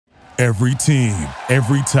Every team,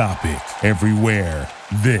 every topic, everywhere.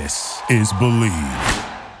 This is Believe.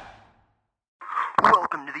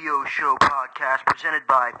 Welcome to the O Show podcast presented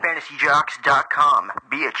by FantasyJocks.com.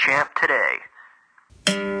 Be a champ today.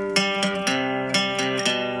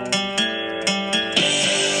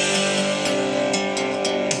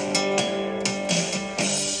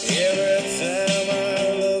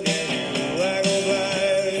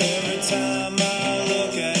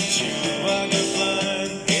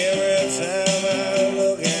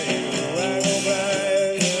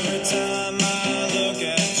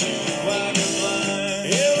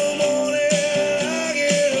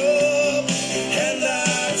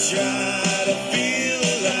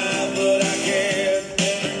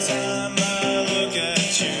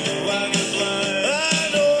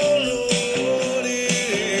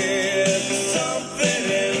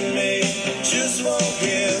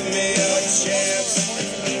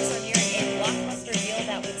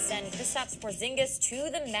 Porzingis to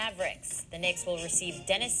the Mavericks. The Knicks will receive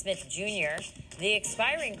Dennis Smith Jr., the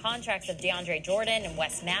expiring contracts of DeAndre Jordan and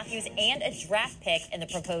Wes Matthews, and a draft pick in the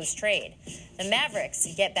proposed trade. The Mavericks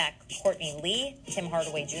get back Courtney Lee, Tim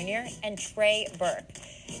Hardaway Jr., and Trey Burke.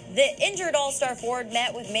 The injured All-Star forward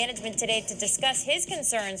met with management today to discuss his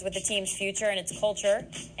concerns with the team's future and its culture.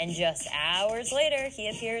 And just hours later, he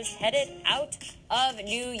appears headed out of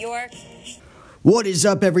New York. What is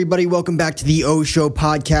up, everybody? Welcome back to the O Show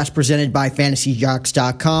podcast presented by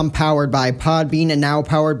FantasyJocks.com, powered by Podbean, and now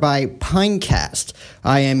powered by Pinecast.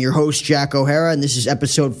 I am your host, Jack O'Hara, and this is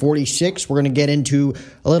episode 46. We're going to get into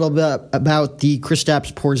a little bit about the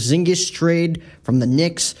Kristaps Porzingis trade from the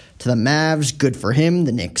Knicks to the Mavs. Good for him.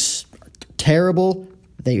 The Knicks are terrible.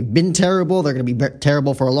 They've been terrible. They're going to be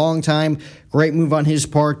terrible for a long time. Great move on his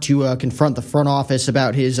part to confront the front office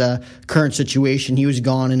about his current situation. He was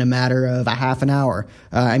gone in a matter of a half an hour.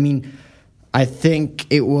 I think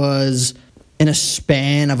it was in a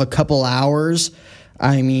span of a couple hours.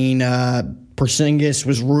 Porzingis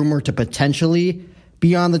was rumored to potentially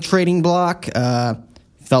be on the trading block.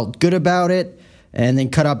 Felt good about it. And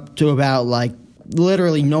then cut up to about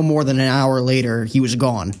literally no more than an hour later, he was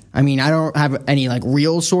gone. I don't have any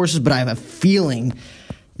real sources, but I have a feeling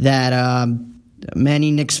that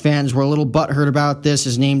many Knicks fans were a little butthurt about this.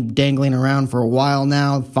 His name dangling around for a while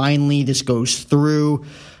now. Finally, this goes through.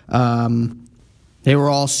 They were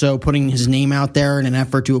also putting his name out there in an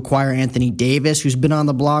effort to acquire Anthony Davis, who's been on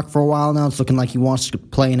the block for a while now. It's looking like he wants to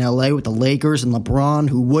play in L.A. with the Lakers and LeBron,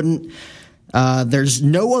 who wouldn't. There's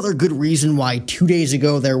no other good reason why 2 days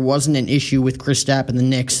ago there wasn't an issue with Kristaps and the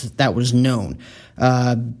Knicks that was known.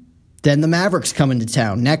 Then the Mavericks come into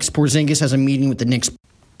town. Next, Porzingis has a meeting with the Knicks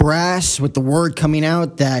brass with the word coming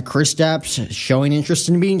out that Kristaps is showing interest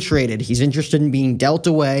in being traded. He's interested in being dealt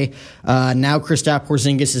away. Now Kristaps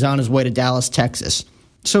Porzingis is on his way to Dallas, Texas.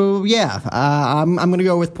 So, I'm going to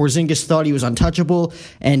go with Porzingis thought he was untouchable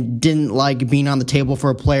and didn't like being on the table for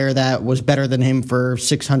a player that was better than him for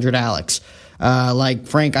 600 Alex. Like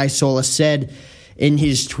Frank Isola said in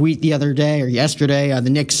his tweet the other day or yesterday, the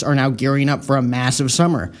Knicks are now gearing up for a massive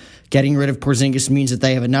summer. Getting rid of Porzingis means that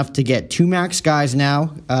they have enough to get two max guys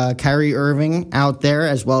now, Kyrie Irving out there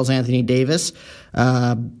as well as Anthony Davis.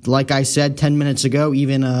 Like I said 10 minutes ago,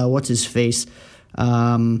 even what's-his-face,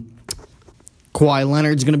 Kawhi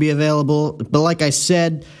Leonard's going to be available. But like I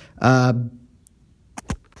said,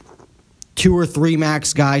 2 or 3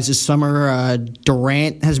 max guys this summer.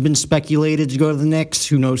 Durant has been speculated to go to the Knicks.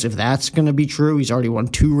 Who knows if that's going to be true? He's already won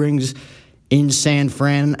 2 rings in San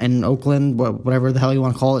Fran and Oakland, whatever the hell you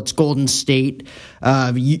want to call it. It's Golden State.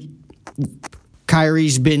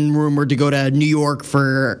 Kyrie's been rumored to go to New York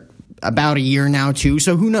for about a year now, too.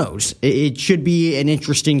 So who knows? It should be an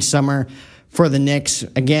interesting summer for the Knicks.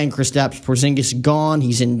 Again, Kristaps Porzingis gone.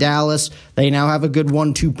 He's in Dallas. They now have a good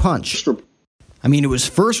 1-2 punch. It was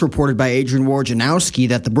first reported by Adrian Wojnarowski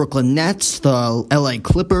that the Brooklyn Nets, the LA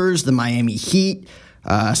Clippers, the Miami Heat,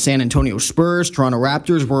 San Antonio Spurs, Toronto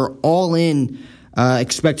Raptors were all in,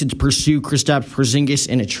 expected to pursue Kristaps Porzingis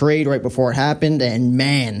in a trade right before it happened. And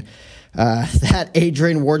man, that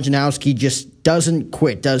Adrian Wojnarowski just doesn't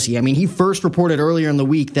quit, does he? He first reported earlier in the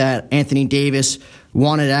week that Anthony Davis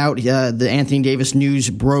wanted out. The Anthony Davis news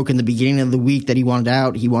broke in the beginning of the week that he wanted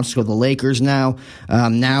out. He wants to go to the Lakers now.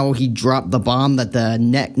 Now he dropped the bomb that the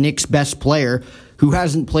Knicks' best player, who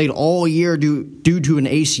hasn't played all year due to an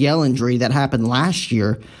ACL injury that happened last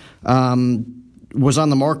year, was on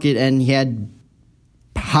the market, and he had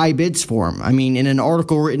high bids for him. In an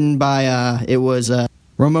article written by,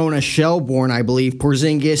 Ramona Shelbourne, I believe.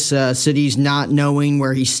 Porzingis said he's not knowing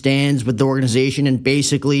where he stands with the organization and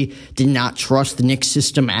basically did not trust the Knicks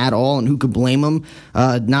system at all, and who could blame him?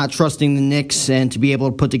 Not trusting the Knicks and to be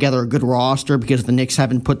able to put together a good roster, because the Knicks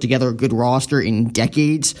haven't put together a good roster in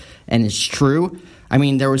decades, and it's true. I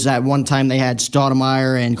mean, there was that one time they had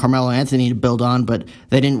Stoudemire and Carmelo Anthony to build on, but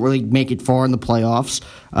they didn't really make it far in the playoffs.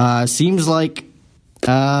 Seems like...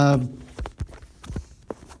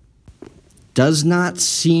 does not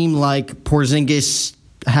seem like Porzingis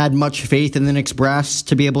had much faith in the Knicks brass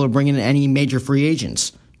to be able to bring in any major free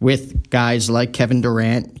agents, with guys like Kevin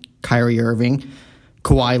Durant, Kyrie Irving,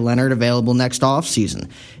 Kawhi Leonard available next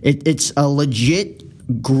offseason. It's a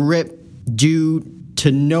legit grip due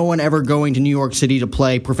to no one ever going to New York City to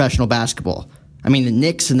play professional basketball. I mean, the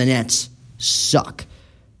Knicks and the Nets suck.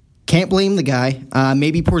 Can't blame the guy.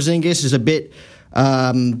 Maybe Porzingis is a bit...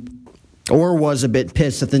 or was a bit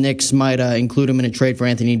pissed that the Knicks might include him in a trade for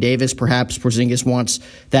Anthony Davis. Perhaps Porzingis wants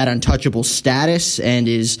that untouchable status and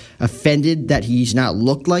is offended that he's not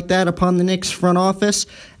looked like that upon the Knicks front office.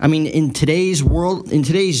 I mean, in today's world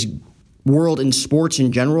in sports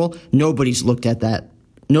in general, nobody's looked at that.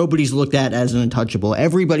 Nobody's looked at as an untouchable.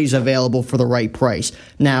 Everybody's available for the right price.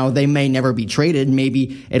 Now, they may never be traded.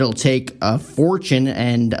 Maybe it'll take a fortune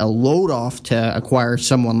and a load off to acquire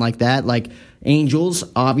someone like that. Like Angels,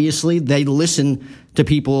 obviously, they listen to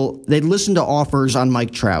people. They'd listen to offers on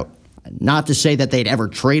Mike Trout. Not to say that they'd ever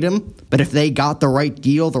trade him, but if they got the right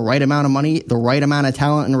deal, the right amount of money, the right amount of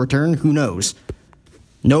talent in return, who knows?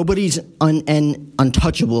 Nobody's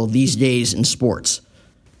untouchable these days in sports.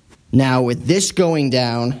 Now, with this going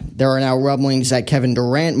down, there are now rumblings that Kevin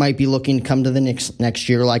Durant might be looking to come to the Knicks next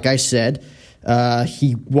year. Like I said,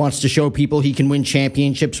 he wants to show people he can win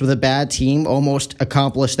championships with a bad team. Almost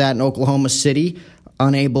accomplished that in Oklahoma City.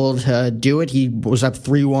 Unable to do it. He was up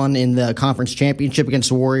 3-1 in the conference championship against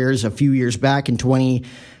the Warriors a few years back in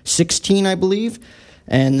 2016, I believe.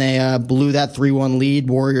 And they blew that 3-1 lead.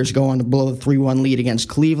 Warriors go on to blow the 3-1 lead against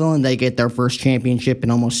Cleveland. They get their first championship in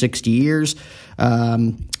almost 60 years.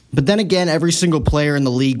 But then again, every single player in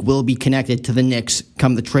the league will be connected to the Knicks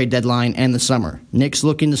come the trade deadline and the summer. Knicks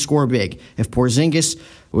looking to score big. If Porzingis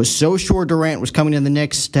was so sure Durant was coming to the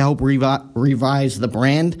Knicks to help revise the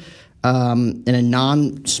brand in a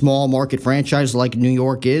non-small market franchise like New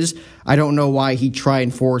York is, I don't know why he'd try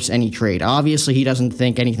and force any trade. Obviously, he doesn't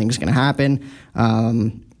think anything's going to happen.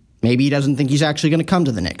 Maybe he doesn't think he's actually going to come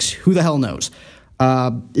to the Knicks. Who the hell knows?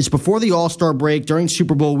 It's before the All-Star break, during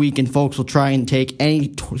Super Bowl week, and folks will try and take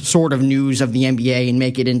any sort of news of the NBA and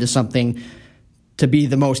make it into something to be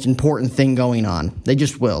the most important thing going on. They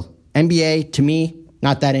just will. NBA, to me,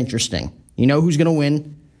 not that interesting. You know who's going to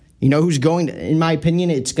win. You know who's going to, in my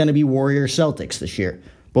opinion, it's going to be Warriors-Celtics this year.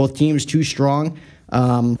 Both teams too strong.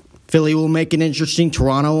 Philly will make it interesting.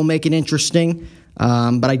 Toronto will make it interesting.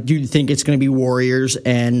 But I do think it's going to be Warriors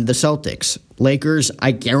and the Celtics. Lakers,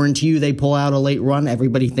 I guarantee you they pull out a late run.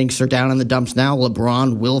 Everybody thinks they're down in the dumps now.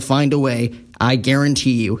 LeBron will find a way. I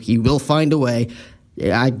guarantee you he will find a way.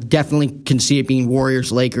 I definitely can see it being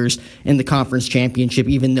Warriors-Lakers in the conference championship,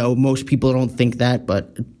 even though most people don't think that.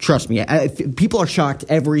 But trust me, people are shocked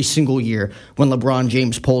every single year when LeBron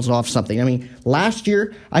James pulls off something. I mean, last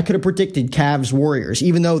year, I could have predicted Cavs-Warriors,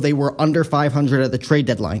 even though they were under 500 at the trade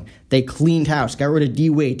deadline. They cleaned house, got rid of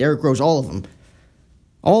D-Wade, Derrick Rose, all of them.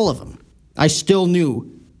 All of them. I still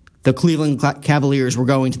knew the Cleveland Cavaliers were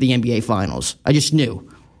going to the NBA Finals. I just knew.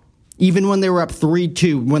 Even when they were up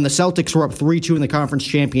 3-2, when the Celtics were up 3-2 in the conference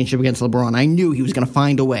championship against LeBron, I knew he was going to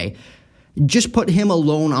find a way. Just put him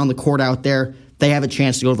alone on the court out there, they have a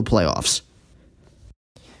chance to go to the playoffs.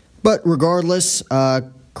 But regardless,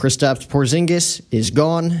 Kristaps Porzingis is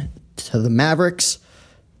gone to the Mavericks.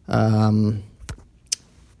 And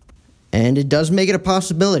it does make it a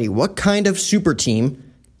possibility. What kind of super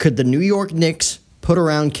team could the New York Knicks put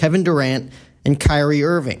around Kevin Durant and Kyrie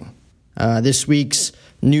Irving? This week's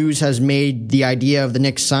news has made the idea of the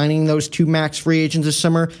Knicks signing those two max free agents this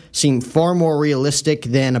summer seem far more realistic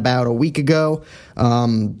than about a week ago.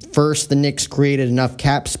 First, the Knicks created enough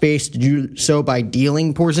cap space to do so by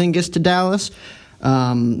dealing Porzingis to Dallas,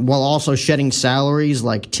 while also shedding salaries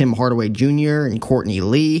like Tim Hardaway Jr. and Courtney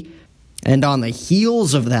Lee. And on the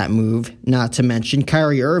heels of that move, not to mention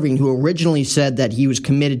Kyrie Irving, who originally said that he was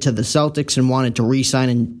committed to the Celtics and wanted to re-sign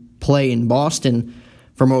and play in Boston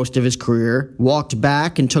for most of his career, walked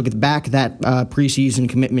back and took back that preseason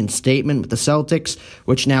commitment statement with the Celtics,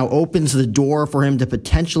 which now opens the door for him to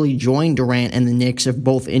potentially join Durant and the Knicks if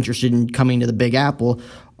both interested in coming to the Big Apple.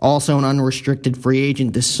 Also an unrestricted free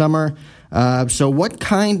agent this summer. So what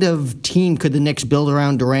kind of team could the Knicks build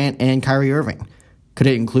around Durant and Kyrie Irving? Could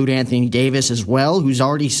it include Anthony Davis as well, who's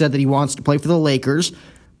already said that he wants to play for the Lakers?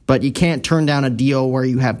 But you can't turn down a deal where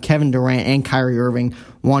you have Kevin Durant and Kyrie Irving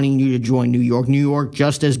wanting you to join New York. New York,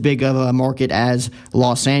 just as big of a market as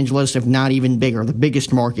Los Angeles, if not even bigger, the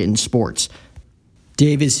biggest market in sports.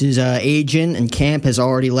 Davis's agent and camp has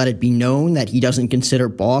already let it be known that he doesn't consider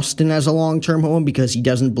Boston as a long-term home because he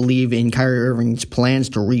doesn't believe in Kyrie Irving's plans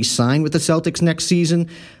to re-sign with the Celtics next season.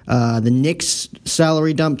 The Knicks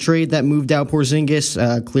salary dump trade that moved out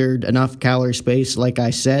Porzingis cleared enough salary space, like I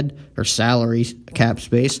said, or salary cap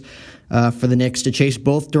space, for the Knicks to chase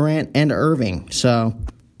both Durant and Irving. So,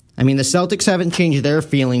 I mean, the Celtics haven't changed their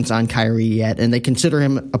feelings on Kyrie yet, and they consider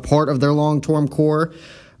him a part of their long-term core,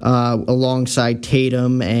 alongside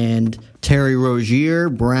Tatum and Terry Rozier,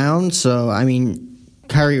 Brown. So, I mean,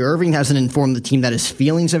 Kyrie Irving hasn't informed the team that his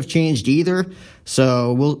feelings have changed either.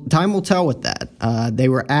 So, time will tell with that. They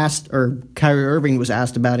were asked, or Kyrie Irving was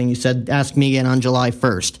asked about it, and he said, ask me again on July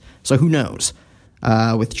 1st. So, who knows?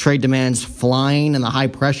 With trade demands flying and the high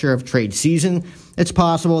pressure of trade season, it's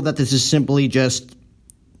possible that this is simply just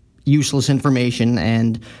useless information,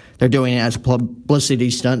 and they're doing it as a publicity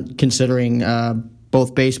stunt, considering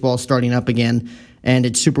both baseball starting up again, and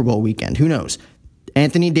it's Super Bowl weekend. Who knows?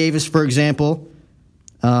 Anthony Davis, for example,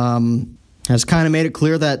 has kind of made it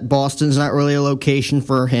clear that Boston's not really a location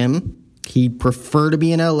for him. He'd prefer to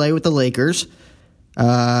be in LA with the Lakers.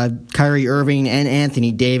 Kyrie Irving and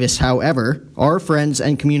Anthony Davis, however, are friends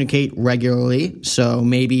and communicate regularly, so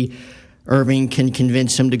maybe Irving can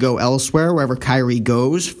convince him to go elsewhere, wherever Kyrie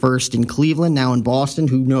goes, first in Cleveland, now in Boston.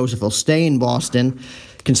 Who knows if he'll stay in Boston,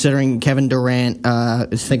 considering Kevin Durant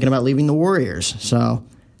is thinking about leaving the Warriors. So,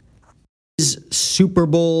 Super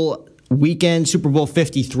Bowl weekend, Super Bowl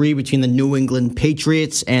 53 between the New England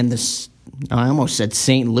Patriots and I almost said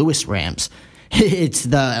St. Louis Rams. It's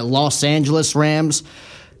the Los Angeles Rams.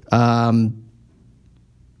 Brady,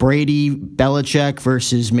 Belichick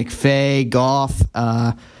versus McVay, Goff.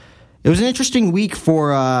 It was an interesting week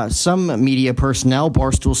for some media personnel.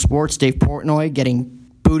 Barstool Sports, Dave Portnoy getting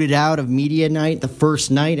booted out of media night the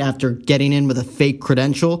first night after getting in with a fake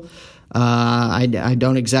credential. I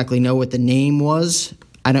don't exactly know what the name was.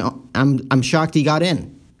 I'm shocked he got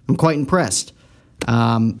in. I'm quite impressed.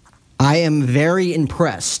 I am very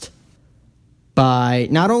impressed by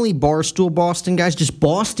not only Barstool Boston guys, just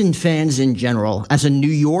Boston fans in general. As a New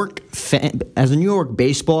York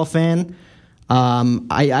baseball fan,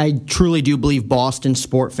 I truly do believe Boston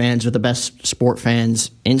sport fans are the best sport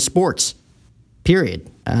fans in sports. Period.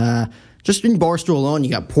 Just in Barstool alone, you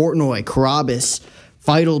got Portnoy, Carabas,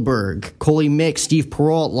 Feidelberg, Coley Mick, Steve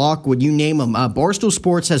Peralt, Lockwood, you name them. Barstool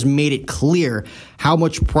Sports has made it clear how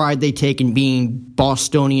much pride they take in being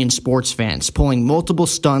Bostonian sports fans, pulling multiple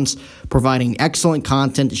stunts, providing excellent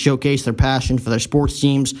content to showcase their passion for their sports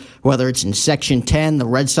teams, whether it's in Section 10, the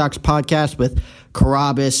Red Sox podcast with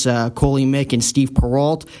Carabas, Coley Mick, and Steve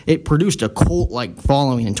Peralt. It produced a cult-like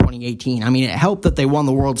following in 2018. I mean, it helped that they won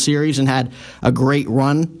the World Series and had a great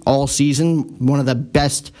run all season,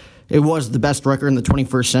 It was the best record in the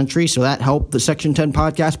 21st century, so that helped the Section 10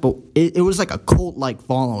 podcast, but it was like a cult-like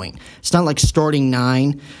following. It's not like Starting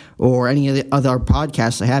Nine or any of the other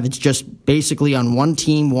podcasts I have. It's just basically on one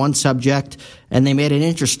team, one subject, and they made it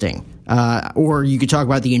interesting. Or you could talk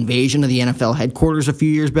about the invasion of the NFL headquarters a few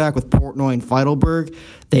years back with Portnoy and Feidelberg.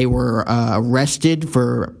 They were arrested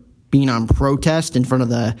for being on protest in front of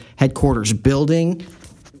the headquarters building.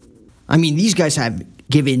 I mean, these guys have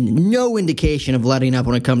given no indication of letting up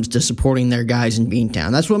when it comes to supporting their guys in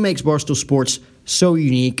Beantown. That's what makes Barstool Sports so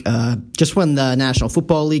unique. Just when the National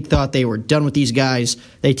Football League thought they were done with these guys,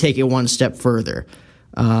 they take it one step further.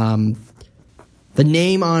 The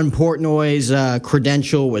name on Portnoy's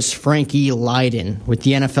credential was Frankie Lydon with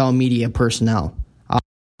the NFL media personnel.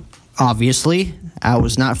 Obviously, I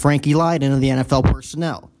was not Frankie Lydon of the NFL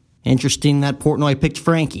personnel. Interesting that Portnoy picked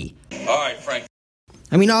Frankie. All right, Frank.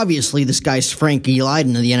 I mean, obviously, this guy's Frankie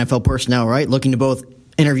Lydon of the NFL personnel, right? Looking to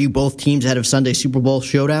interview both teams ahead of Sunday's Super Bowl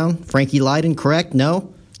showdown. Frankie Lydon, correct?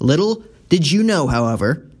 No? Little did you know,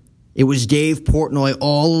 however, it was Dave Portnoy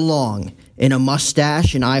all along in a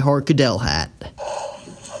mustache and I Heart Goodell hat.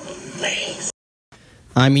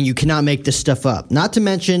 I mean, you cannot make this stuff up. Not to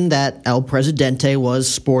mention that El Presidente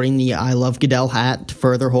was sporting the I Love Goodell hat to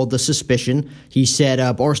further hold the suspicion. He said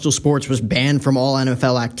Barstool Sports was banned from all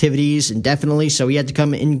NFL activities indefinitely, so he had to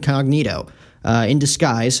come incognito, in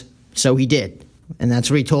disguise, so he did. And that's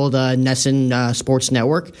what he told Nesson Sports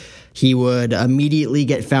Network. He would immediately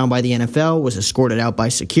get found by the NFL, was escorted out by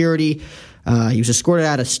security. He was escorted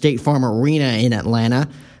out of State Farm Arena in Atlanta.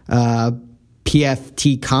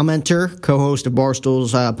 PFT commenter, co-host of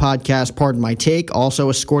Barstool's podcast, Pardon My Take, also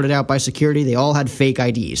escorted out by security. They all had fake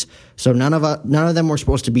IDs, so none of them were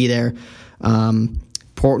supposed to be there.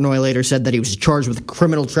 Portnoy later said that he was charged with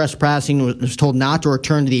criminal trespassing, was told not to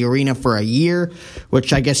return to the arena for a year,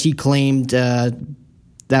 which I guess he claimed that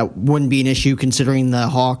wouldn't be an issue considering the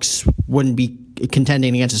Hawks wouldn't be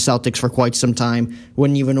contending against the Celtics for quite some time,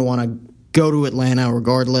 wouldn't even want to go to Atlanta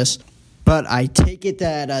regardless. But I take it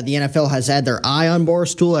that the NFL has had their eye on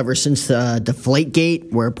Barstool ever since the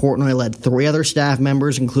Deflategate, where Portnoy led 3 other staff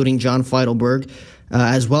members, including John Feidelberg,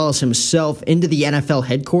 as well as himself, into the NFL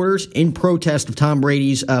headquarters in protest of Tom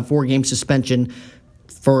Brady's 4-game suspension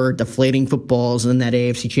for deflating footballs in that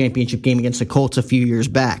AFC Championship game against the Colts a few years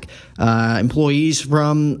back. Employees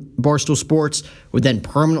from Barstool Sports would then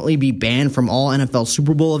permanently be banned from all NFL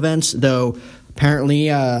Super Bowl events, though apparently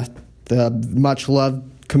the much-loved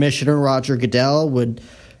Commissioner Roger Goodell would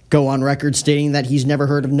go on record stating that he's never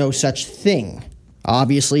heard of no such thing.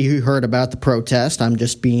 Obviously, he heard about the protest. I'm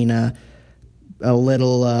just being a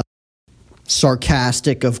little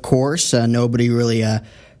sarcastic, of course. Nobody really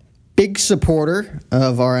big supporter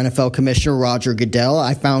of our NFL Commissioner Roger Goodell.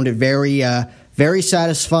 I found it very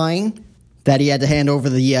satisfying that he had to hand over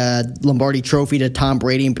the Lombardi Trophy to Tom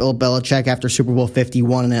Brady and Bill Belichick after Super Bowl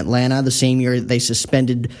 51 in Atlanta, the same year they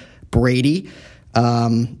suspended Brady.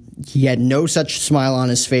 He had no such smile on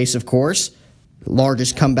his face, of course.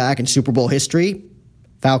 Largest comeback in Super Bowl history.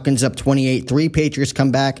 Falcons up 28-3. Patriots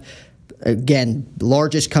come back. Again,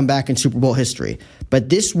 largest comeback in Super Bowl history. But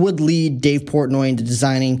this would lead Dave Portnoy into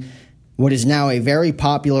designing what is now a very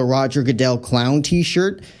popular Roger Goodell clown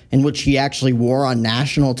t-shirt, in which he actually wore on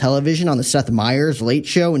national television on the Seth Meyers Late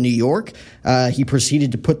Show in New York. He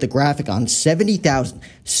proceeded to put the graphic on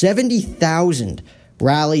 70,000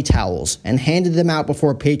 rally towels and handed them out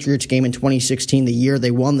before a Patriots game in 2016, the year they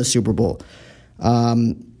won the Super Bowl.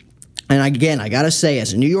 And again, I got to say,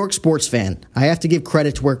 as a New York sports fan, I have to give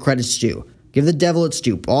credit to where credit's due. Give the devil its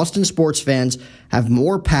due. Boston sports fans have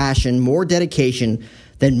more passion, more dedication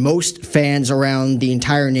than most fans around the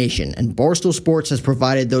entire nation. And Barstool Sports has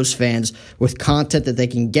provided those fans with content that they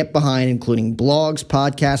can get behind, including blogs,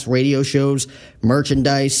 podcasts, radio shows,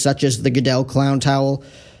 merchandise, such as the Goodell clown towel.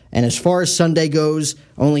 And as far as Sunday goes,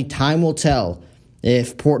 only time will tell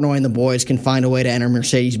if Portnoy and the boys can find a way to enter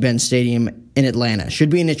Mercedes-Benz Stadium in Atlanta.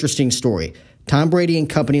 Should be an interesting story. Tom Brady and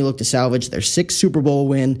company look to salvage their 6th Super Bowl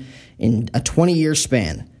win in a 20-year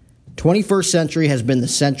span. 21st century has been the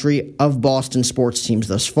century of Boston sports teams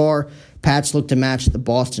thus far. Pats look to match the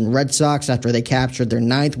Boston Red Sox after they captured their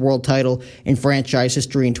 9th world title in franchise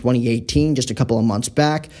history in 2018, just a couple of months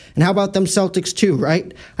back. And how about them Celtics too,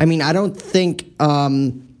 right? I mean, I don't think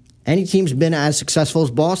any team's been as successful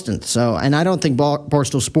as Boston. And I don't think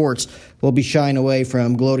Barstool Sports will be shying away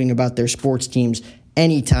from gloating about their sports teams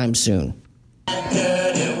anytime soon.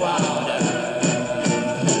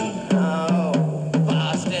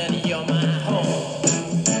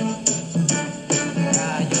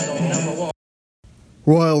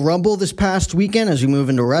 Royal Rumble this past weekend as we move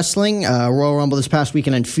into wrestling. Royal Rumble this past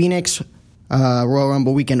weekend in Phoenix. Royal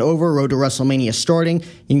Rumble weekend over, Road to WrestleMania starting.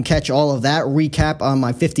 You can catch all of that recap on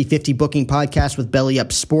my 50/50 booking podcast with Belly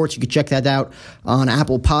Up Sports. You can check that out on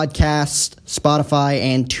Apple Podcasts, Spotify,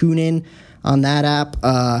 and TuneIn on that app.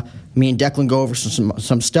 Me and Declan go over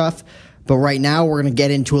some stuff. But right now we're going to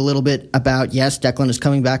get into a little bit about, yes, Declan is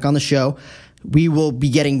coming back on the show. We will be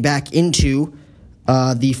getting back into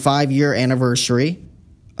the 5-year anniversary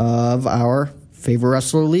of our favorite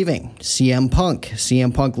wrestler leaving, CM Punk.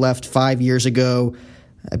 CM Punk left 5 years ago.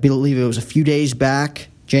 I believe it was a few days back,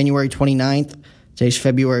 January 29th. Today's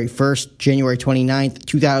February 1st, January 29th,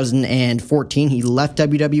 2014. He left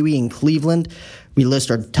WWE in Cleveland. We list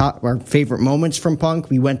our favorite moments from Punk.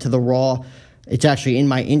 We went to the Raw. It's actually in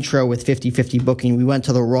my intro with 50/50 booking. We went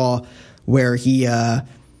to the Raw where he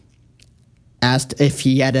asked if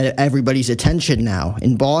he had everybody's attention now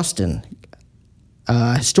in Boston.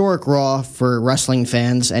 Historic Raw for wrestling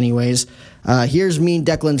fans, anyways. Here's me and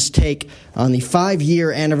Declan's take on the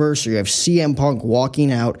 5-year anniversary of CM Punk walking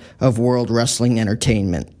out of World Wrestling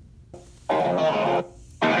Entertainment.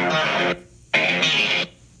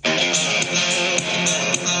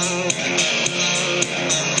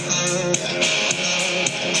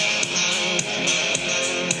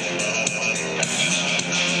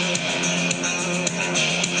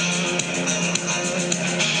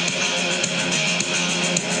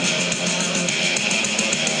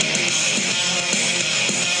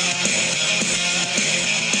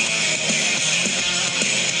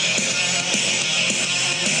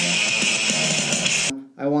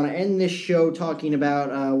 this show talking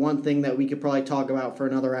about one thing that we could probably talk about for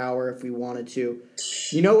another hour if we wanted to.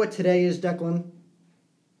 You know what today is, Declan?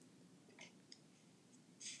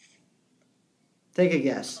 Take a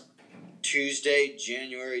guess. Tuesday,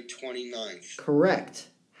 January 29th. Correct.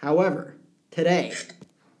 However, today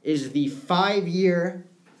is the 5-year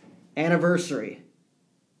anniversary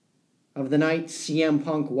of the night CM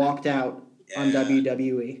Punk walked out on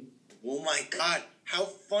WWE. Oh my God. How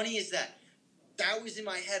funny is that? That was in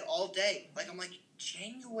my head all day. I'm like,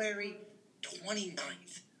 January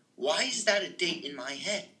 29th. Why is that a date in my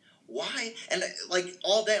head? Why? And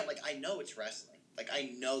all day, I'm like, I know it's wrestling.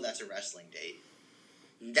 I know that's a wrestling date.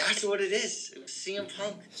 That's what it is. It was CM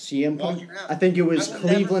Punk. CM Punk. I think it was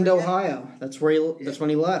Cleveland, Ohio. That's where that's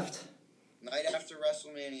when he left. Night after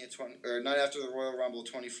WrestleMania night after the Royal Rumble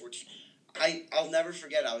 2014. I'll never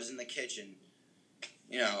forget. I was in the kitchen,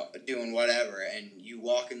 doing whatever, and you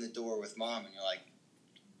walk in the door with Mom, and you're like,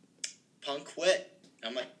 "Punk quit."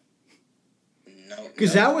 I'm like, "No,"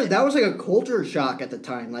 because that was like a culture shock at the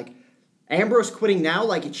time. Ambrose quitting now,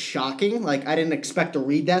 it's shocking. I didn't expect to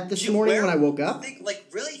read that this morning when I woke up.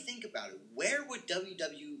 Really think about it. Where would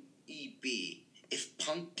WWE be if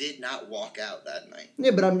Punk did not walk out that night?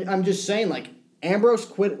 Yeah, but I'm just saying, Ambrose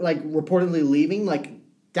quit, reportedly leaving,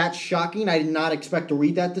 that's shocking. I did not expect to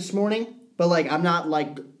read that this morning. But, I'm not,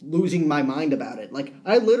 losing my mind about it.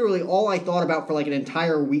 I literally, all I thought about for, an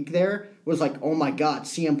entire week there was, oh my God,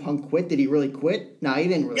 CM Punk quit? Did he really quit? No, he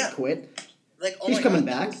didn't really quit. He's coming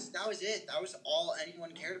back. That was it. That was all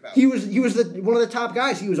anyone cared about. He was one of the top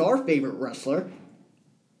guys. He was our favorite wrestler.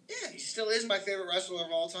 Yeah, he still is my favorite wrestler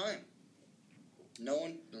of all time. No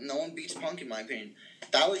one beats Punk in my opinion.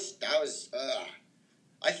 That was.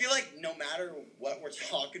 I feel like no matter what we're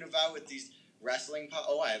talking about with these wrestling.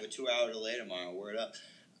 I have a 2-hour delay tomorrow. Word up.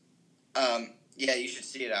 Yeah, you should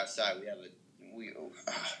see it outside. We have a.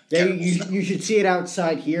 You should see it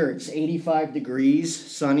outside here. It's 85 degrees,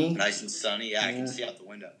 sunny. Nice and sunny. Yeah, I can see out the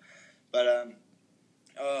window. But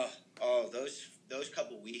those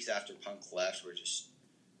couple weeks after Punk left were just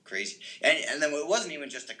crazy. And then it wasn't even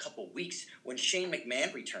just a couple weeks when Shane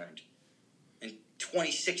McMahon returned in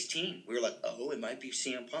 2016. We were like, it might be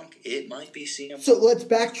CM Punk. It might be CM Punk. So let's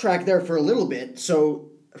backtrack there for a little bit.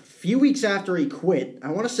 So a few weeks after he quit,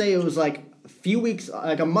 I want to say it was a few weeks,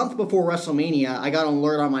 a month before WrestleMania, I got an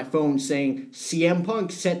alert on my phone saying CM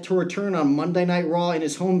Punk set to return on Monday Night Raw in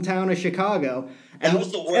his hometown of Chicago. That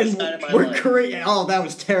was the worst night of my life. That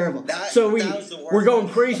was terrible. We're going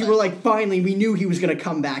crazy. We're finally, we knew he was going to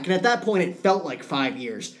come back. And at that point, it felt like 5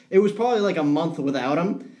 years. It was probably a month without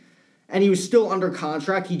him. And he was still under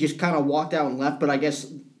contract. He just kind of walked out and left. But I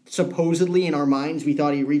guess supposedly in our minds, we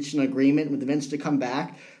thought he reached an agreement with Vince to come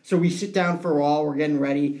back. So we sit down for Raw. We're getting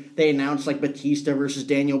ready. They announced Batista versus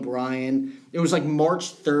Daniel Bryan. It was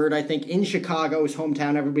March 3rd, I think, in Chicago, his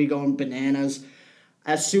hometown. Everybody going bananas.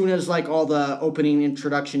 As soon as all the opening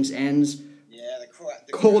introductions ends,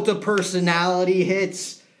 the cult of personality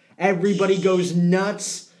hits. Everybody goes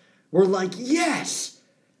nuts. We're yes,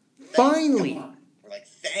 finally. We're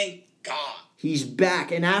thank God. He's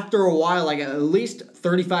back. And after a while, at least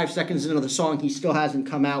 35 seconds into the song, he still hasn't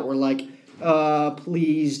come out. We're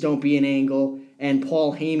please don't be an angle. And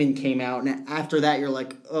Paul Heyman came out. And after that, you're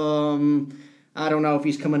I don't know if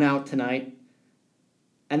he's coming out tonight.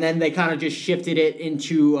 And then they kind of just shifted it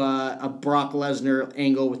into a Brock Lesnar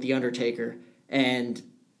angle with The Undertaker. And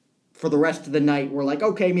for the rest of the night, we're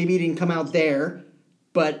okay, maybe he didn't come out there,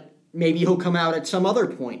 but maybe he'll come out at some other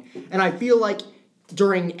point. And I feel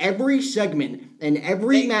during every segment and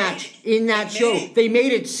every match in that show, they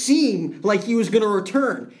made it seem like he was going to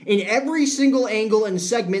return. In every single angle and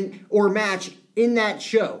segment or match in that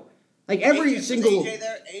show. Every single... Was AJ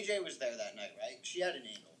there? AJ was there that night, right? She had an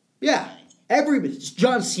angle. Yeah.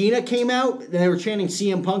 John Cena came out, and they were chanting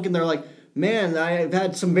CM Punk, and they're man, I've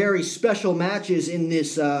had some very special matches in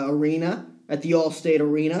this arena, at the Allstate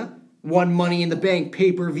Arena. Won Money in the Bank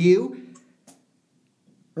pay-per-view.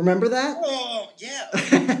 Remember that? Oh, yeah.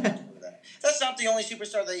 That's not the only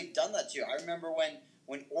superstar they've done that to. I remember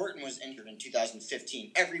when Orton was injured in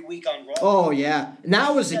 2015, every week on Raw. Oh, yeah. And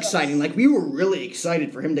that was exciting. We were really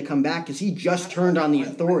excited for him to come back, because he just turned on the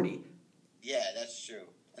Authority. Yeah, that's true.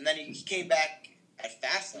 And then he came back at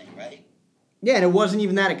Fastlane, right? Yeah, and it wasn't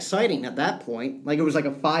even that exciting at that point. It was a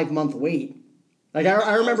 5-month wait.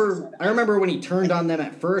 I remember when he turned on them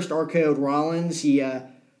at first, RKO'd Rollins, he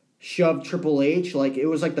shoved Triple H, it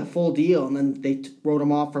was the full deal, and then they wrote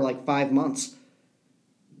him off for 5 months.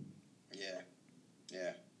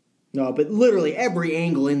 Yeah. No, but literally every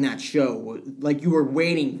angle in that show, you were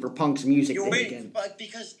waiting for Punk's music to begin. But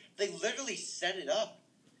because they literally set it up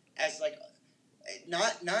as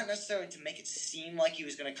not necessarily to make it seem like he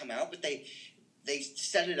was going to come out, but they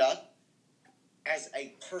set it up as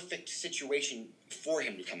a perfect situation for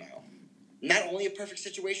him to come out. Not only a perfect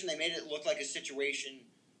situation, they made it look like a situation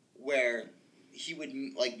where he would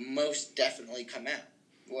most definitely come out.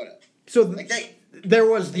 Whatever. So there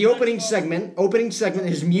was the opening segment.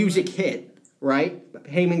 His music hit, right?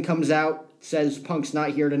 Heyman comes out, says Punk's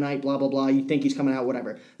not here tonight, blah, blah, blah. You think he's coming out,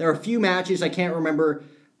 whatever. There are a few matches. I can't remember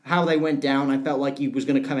how they went down. I felt like he was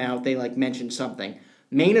going to come out. They mentioned something.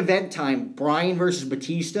 Main event time, Bryan versus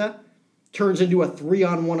Batista, turns into a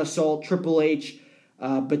 3-on-1 assault. Triple H,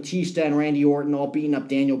 Batista, and Randy Orton all beating up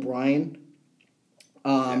Daniel Bryan.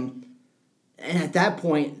 And at that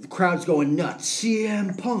point, the crowd's going nuts.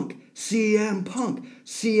 CM Punk.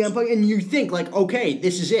 And you think, okay,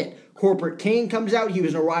 this is it. Corporate Kane comes out. He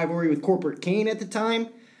was in a rivalry with Corporate Kane at the time,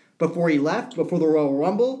 before he left, before the Royal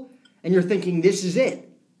Rumble. And you're thinking, this is it.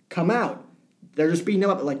 Come out. They're just beating him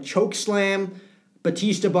up choke slam,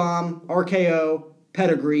 Batista bomb, RKO,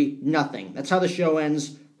 pedigree, nothing. That's how the show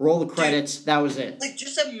ends. Roll the credits. That was it.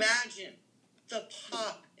 Just imagine the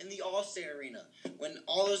pop in the All-State Arena when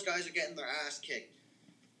all those guys are getting their ass kicked.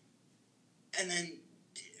 And then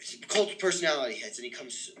Cult of Personality hits and he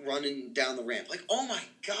comes running down the ramp. Oh my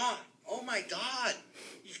God.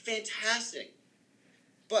 Fantastic.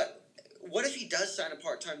 But what if he does sign a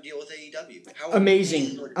part-time deal with AEW?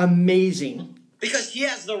 Amazing. Because he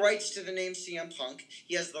has the rights to the name CM Punk.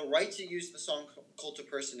 He has the right to use the song Cult of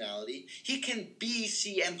Personality. He can be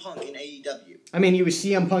CM Punk in AEW. I mean, he was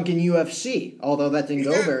CM Punk in UFC, although that didn't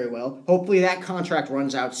go very well. Hopefully that contract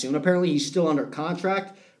runs out soon. Apparently he's still under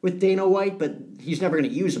contract with Dana White, but he's never going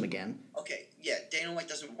to use him again. Okay, yeah, Dana White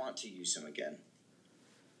doesn't want to use him again.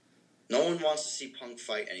 No one wants to see Punk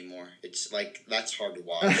fight anymore. It's that's hard to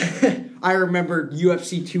watch. I remember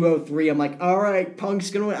UFC 203. I'm like, all right, Punk's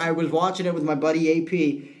going to win. I was watching it with my buddy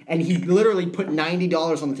AP, and he literally put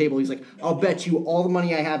 $90 on the table. He's like, I'll bet you all the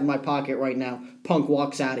money I have in my pocket right now, Punk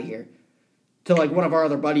walks out of here. To one of our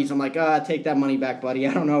other buddies, I'm like, take that money back, buddy.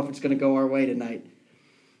 I don't know if it's going to go our way tonight.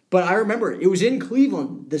 But I remember, it was in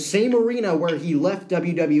Cleveland, the same arena where he left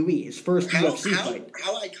WWE, his first UFC fight.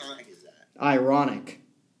 How iconic is that? Ironic.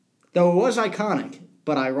 Though it was iconic,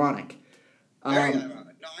 but ironic. Very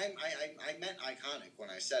ironic. No, I meant iconic when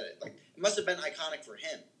I said it. It must have been iconic for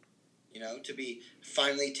him, to be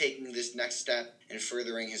finally taking this next step and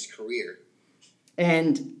furthering his career.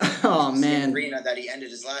 And, oh man. The arena that he ended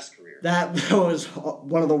his last career. That was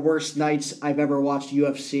one of the worst nights I've ever watched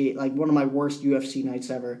UFC. One of my worst UFC nights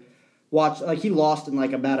ever. He lost in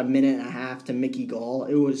about a minute and a half to Mickey Gall.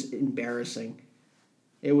 It was embarrassing.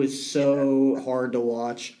 It was so hard to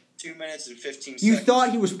watch. 2 minutes and 15 seconds. You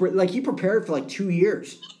thought he was he prepared for 2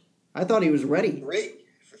 years. I thought he was ready. 3.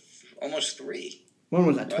 Almost 3. When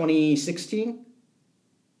was that? 2016?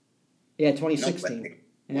 Yeah, 2016.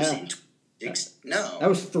 No. That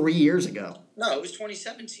was 3 years ago. No, it was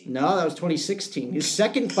 2017. No, that was 2016. His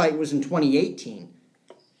second fight was in 2018.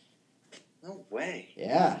 No way.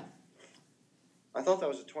 Yeah. I thought that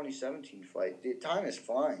was a 2017 fight. The time is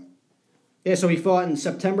flying. Yeah, so he fought in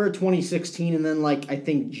September 2016 and then I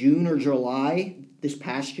think June or July this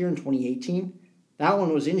past year in 2018. That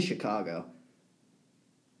one was in Chicago.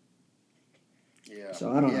 Yeah.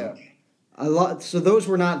 So I don't know. So those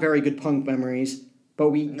were not very good Punk memories, but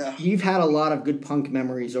we've had a lot of good Punk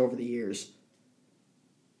memories over the years.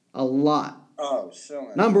 A lot. Oh, so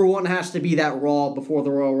many. Number one has to be that Raw before the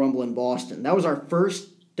Royal Rumble in Boston. That was our first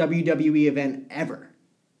WWE event ever.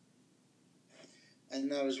 And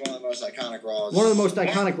that was one of the most iconic Raws. One of the most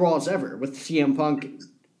iconic Raws ever, with CM Punk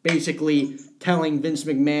basically telling Vince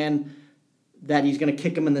McMahon that he's going to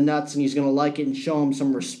kick him in the nuts and he's going to like it and show him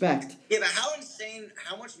some respect. Yeah, but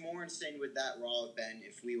how much more insane would that Raw have been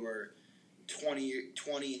if we were 20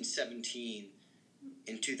 and 17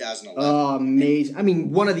 in 2011? Oh, amazing. I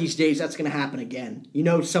mean, one of these days that's going to happen again.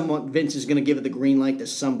 Vince is going to give it the green light to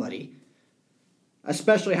somebody.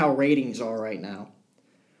 Especially how ratings are right now.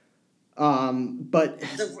 But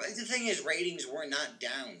the thing is, ratings were not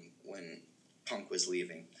down when Punk was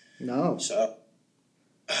leaving. No. So,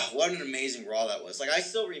 what an amazing Raw that was. I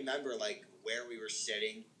still remember where we were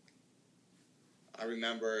sitting. I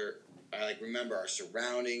remember our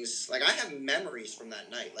surroundings. I have memories from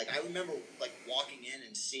that night. I remember walking in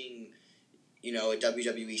and seeing, a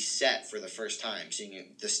WWE set for the first time,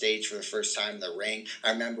 seeing the stage for the first time, the ring.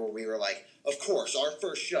 I remember we were of course, our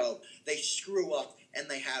first show, they screw up and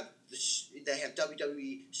they have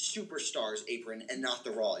WWE Superstars apron and not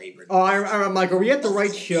the Raw apron. Oh, I'm are we at the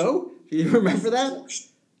right show? Do you remember that?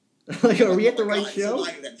 Are we at the right show?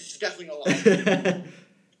 This is definitely a live event.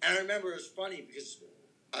 And I remember it was funny because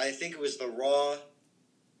I think it was the Raw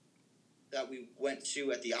that we went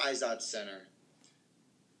to at the Izod Center.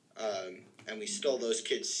 And we stole those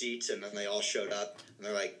kids' seats, and then they all showed up, and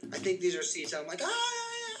they're like, I think these are seats. And I'm like,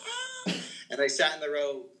 ah! And they sat in the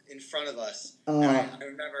row in front of us. And I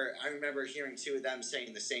remember hearing two of them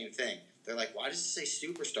saying the same thing. They're like, why does it say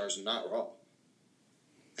Superstars and not Raw?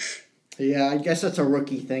 Yeah, I guess that's a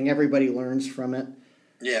rookie thing. Everybody learns from it.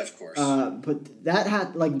 Yeah, of course. But that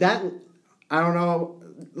had, like, that, I don't know,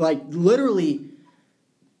 like, literally,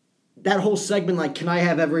 that whole segment, like, can I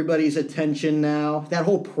have everybody's attention now? That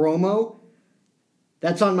whole promo,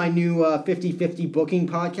 that's on my new 50-50 booking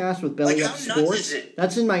podcast with Belly Up Sports. Nuts is it?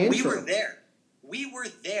 That's in my intro. We were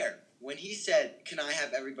there when he said, can I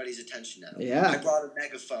have everybody's attention now? Yeah. I brought a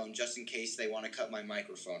megaphone just in case they want to cut my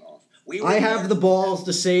microphone off. I have the balls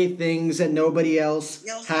to say things that nobody else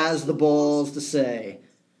has the balls to say.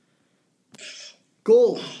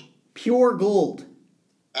 Gold. Pure gold.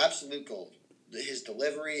 Absolute gold. His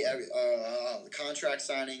delivery, the contract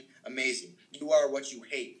signing, amazing. You are what you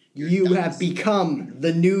hate. You have become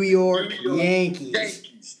the New York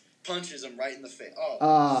Yankees. Punches him right in the face.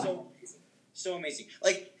 So amazing. So amazing.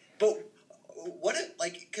 Like, but what if,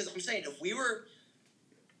 like, because I'm saying,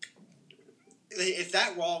 if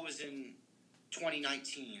that Raw was in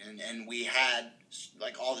 2019 and we had,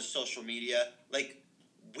 like, all the social media, like,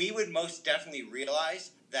 we would most definitely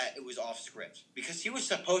realize that it was off script because he was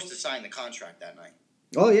supposed to sign the contract that night.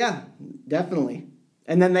 Oh, yeah, definitely.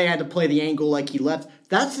 And then they had to play the angle like he left.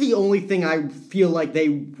 That's the only thing I feel like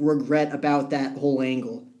they regret about that whole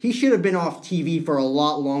angle. He should have been off TV for a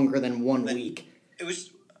lot longer than 1 week.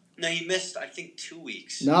 He missed, I think, 2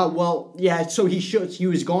 weeks. No, well, yeah, so he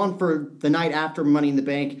was gone for the night after Money in the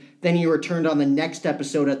Bank. Then he returned on the next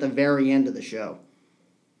episode at the very end of the show.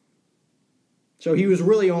 So he was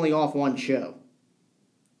really only off one show.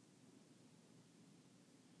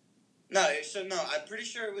 No, I'm pretty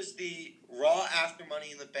sure it was the Raw after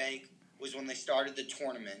Money in the Bank was when they started the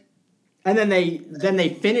tournament. And then they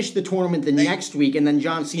finished the tournament next week, and then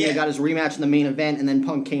John Cena got his rematch in the main event, and then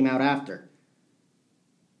Punk came out after.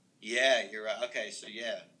 Yeah, you're right. Okay, so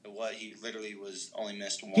yeah, he literally was only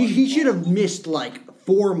missed one. He should have missed like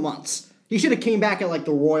 4 months. He should have came back at like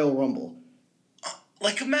the Royal Rumble.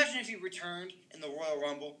 Like, imagine if he returned in the Royal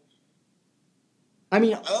Rumble. I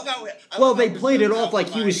mean, they played it off like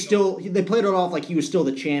he was still. They played it off like he was still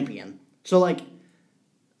the champion. So like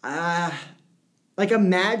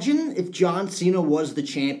imagine if John Cena was the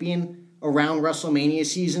champion around WrestleMania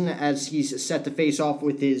season as he's set to face off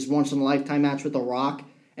with his once in a lifetime match with The Rock,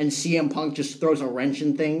 and CM Punk just throws a wrench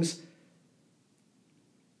in things.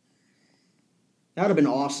 That would have been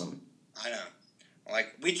awesome. I know.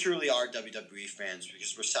 Like, we truly are WWE fans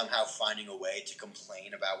because we're somehow finding a way to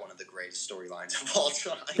complain about one of the greatest storylines of all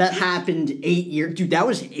time. That happened 8 years... Dude, that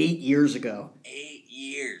was 8 years ago. 8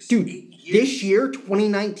 years. Dude, this year,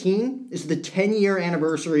 2019, is the 10-year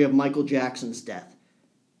anniversary of Michael Jackson's death.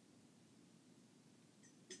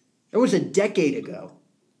 It was a decade ago.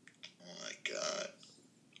 Oh, my God.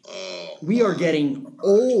 Oh, we are getting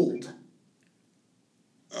old.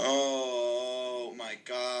 Oh, my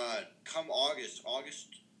God. Come August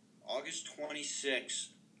 26th.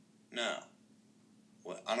 No.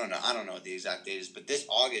 Well, I don't know what the exact date is, but this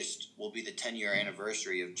August will be the 10-year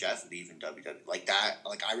anniversary of Jeff leaving WWE. Like that,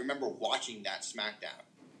 like I remember watching that SmackDown.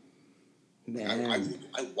 Man.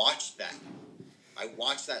 I watched that. I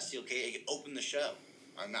watched that steel cage. It opened the show.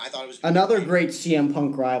 I thought it was another great CM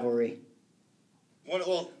Punk rivalry.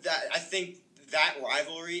 Well, I think that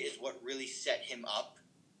rivalry is what really set him up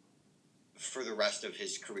for the rest of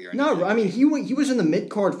his career. No, I mean, he was in the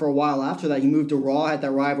mid-card for a while after that. He moved to Raw, had that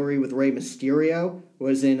rivalry with Rey Mysterio,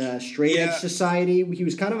 was in Straight Edge Society. He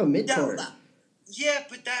was kind of a mid-card. Yeah,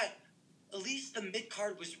 but at least the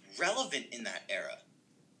mid-card was relevant in that era.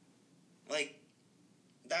 Like,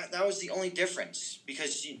 that was the only difference.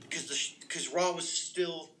 Because Raw was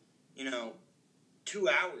still, 2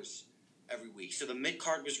 hours every week. So the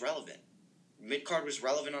mid-card was relevant. Mid-card was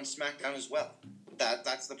relevant on SmackDown as well.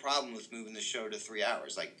 That's the problem with moving the show to 3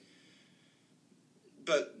 hours.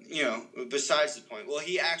 But besides the point. Well,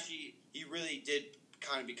 he really did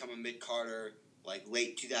kind of become a mid-carder, like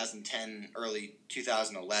late 2010, early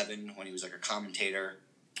 2011, when he was like a commentator.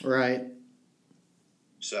 Right.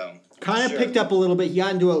 So kind of picked up a little bit. He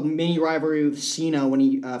got into a mini rivalry with Cena when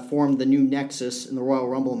he formed the new Nexus in the Royal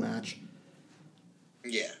Rumble match.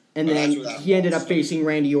 Yeah. And then he ended up facing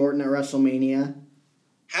Randy Orton at WrestleMania.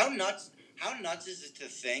 How nuts is it to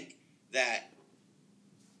think that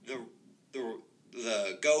the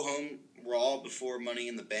go home Raw before Money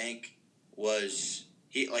in the Bank was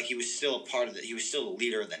he was still a part of it. He was still the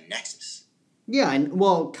leader of the Nexus. Yeah,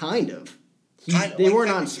 well, kind of. They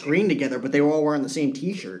weren't on screen together, but they were all wearing the same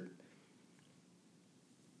T-shirt.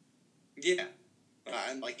 Yeah.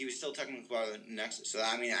 And he was still technically part of the Nexus. So,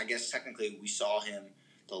 I mean, I guess technically we saw him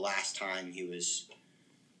the last time he was...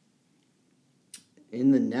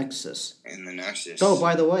 In the Nexus. Oh,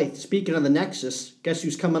 by the way, speaking of the Nexus, guess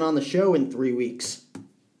who's coming on the show in 3 weeks?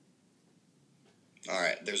 All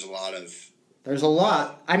right, there's a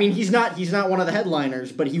lot. I mean, he's not one of the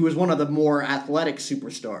headliners, but he was one of the more athletic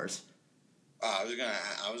superstars. I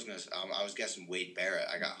was guessing Wade Barrett.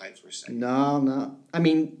 I got hyped for a second. No. I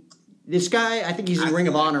mean, this guy, I think he's in Ring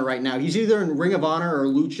of Honor right now. He's either in Ring of Honor or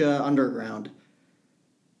Lucha Underground.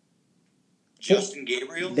 Justin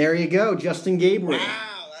Gabriel? There you go, Justin Gabriel.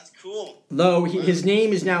 Wow, that's cool. Though his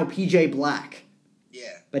name is now PJ Black.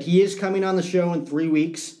 Yeah. But he is coming on the show in 3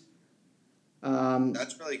 weeks.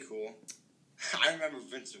 That's really cool. I remember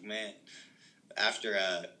Vince McMahon, after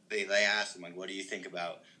they asked him, like, what do you think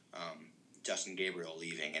about Justin Gabriel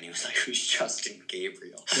leaving? And he was like, who's Justin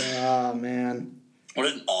Gabriel? Oh, man. What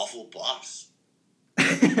an awful boss.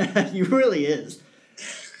 He really is.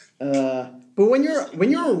 But when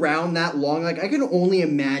you're around that long, like, I can only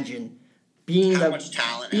imagine being how much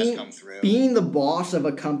talent has come through. Being the boss of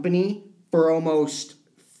a company for almost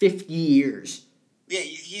 50 years. Yeah,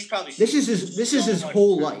 he's probably... This is his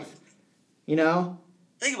whole life, you know?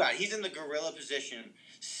 Think about it. He's in the gorilla position,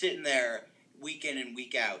 sitting there week in and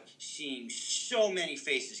week out, seeing so many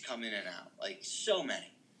faces come in and out. Like, so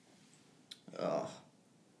many. Oh.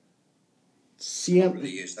 So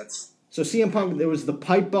CM Punk, there was the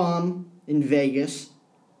pipe bomb in Vegas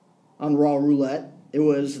on Raw Roulette. It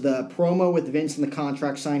was the promo with Vince and the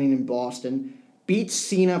contract signing in Boston. Beats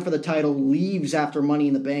Cena for the title, leaves after Money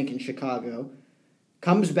in the Bank in Chicago.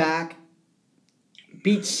 Comes back,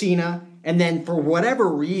 beats Cena, and then for whatever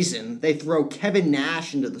reason, they throw Kevin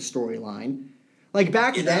Nash into the storyline. Like,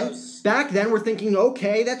 back then we're thinking,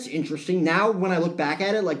 okay, that's interesting. Now, when I look back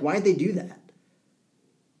at it, like, why'd they do that?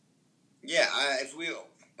 Yeah, if we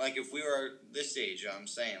were this age, I'm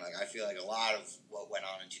saying, like, I feel like a lot of what went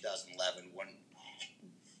on in 2011 wouldn't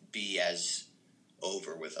be as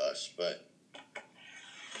over with us, but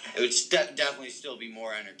it would definitely still be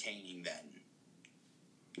more entertaining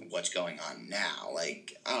than what's going on now.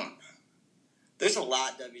 Like, I don't know. There's a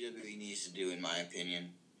lot WWE needs to do, in my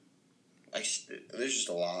opinion. Like, there's just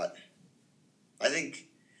a lot. I think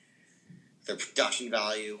their production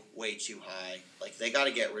value way too high. Like, they got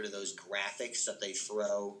to get rid of those graphics that they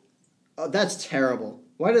throw. Oh, that's terrible.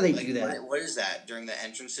 Why do they do that? What is that? During the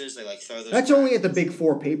entrances, they throw those. That's only at the big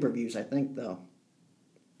 4 pay-per-views, I think, though.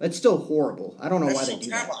 That's still horrible. I don't know why they do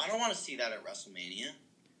that. I don't want to see that at WrestleMania.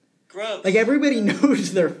 Gross. Like, everybody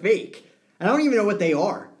knows they're fake. I don't even know what they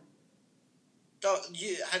are.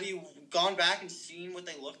 Have you gone back and seen what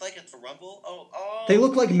they looked like at the Rumble? Oh. They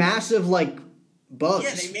look like massive, like, bugs.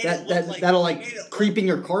 Yeah, they made it look that'll creep in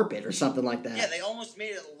your carpet or something like that. Yeah, they almost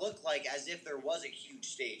made it look like as if there was a huge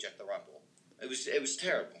stage at the Rumble. It was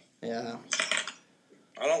terrible. Yeah.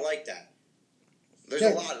 I don't like that. There's a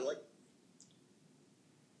lot of, like...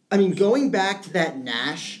 I mean, going back to that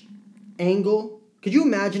Nash angle, could you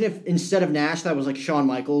imagine if instead of Nash, that was like Shawn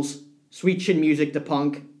Michaels, Sweet Chin Music to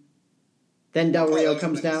Punk, then Del Rio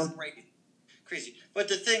comes down? Crazy. But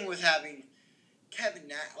the thing with having Kevin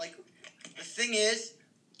Nash, like, the thing is,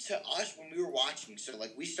 to us, when we were watching, so,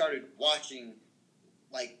 like, we started watching,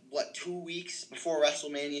 like, 2 weeks before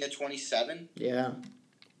WrestleMania 27? Yeah.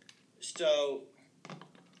 So,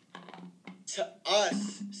 to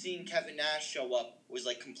us, seeing Kevin Nash show up was,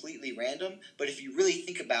 like, completely random, but if you really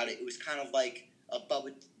think about it, it was kind of like a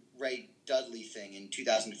Bubba Ray Dudley thing in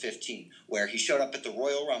 2015, where he showed up at the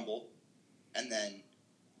Royal Rumble, and then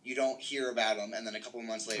you don't hear about him, and then a couple of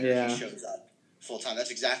months later he shows up full time.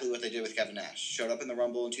 That's exactly what they did with Kevin Nash. Showed up in the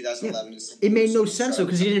Rumble in 2011. Yeah. It made no sense, though,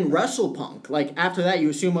 because he didn't wrestle Punk. Like, after that, you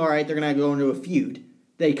assume, all right, they're going to go into a feud.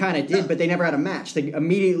 They kind of did, but they never had a match. They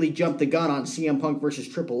immediately jumped the gun on CM Punk versus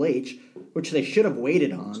Triple H, which they should have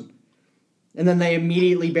waited on. And then they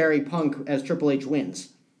immediately bury Punk as Triple H wins.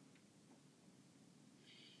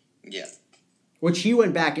 Yeah. Which he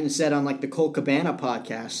went back and said on, like, the Colt Cabana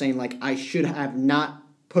podcast, saying, like, I should have not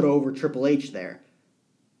put over Triple H there,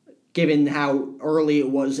 given how early it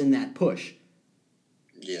was in that push.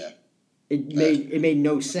 Yeah. It made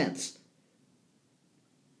no sense.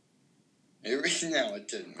 No, it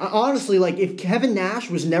didn't. Honestly, like, if Kevin Nash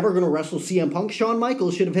was never going to wrestle CM Punk, Shawn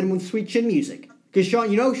Michaels should have hit him with Sweet Chin Music. Because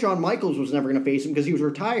Shawn Michaels was never going to face him because he was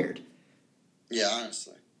retired. Yeah,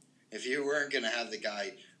 honestly. If you weren't going to have the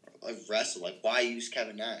guy wrestle, like, why use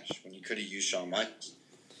Kevin Nash when you could have used Shawn Michaels?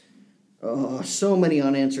 Oh, so many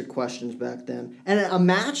unanswered questions back then. And a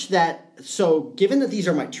match given that these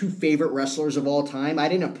are my two favorite wrestlers of all time, I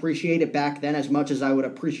didn't appreciate it back then as much as I would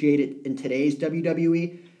appreciate it in today's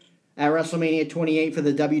WWE. At WrestleMania 28 for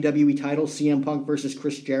the WWE title, CM Punk versus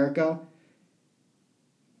Chris Jericho.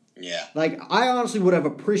 Yeah. Like, I honestly would have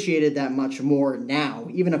appreciated that much more now,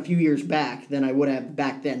 even a few years back, than I would have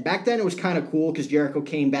back then. Back then, it was kind of cool because Jericho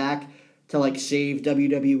came back to, like, save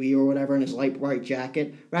WWE or whatever in his light bright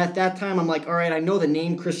jacket. But at that time, I'm like, all right, I know the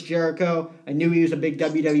name Chris Jericho. I knew he was a big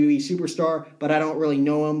WWE superstar, but I don't really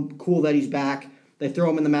know him. Cool that he's back. They throw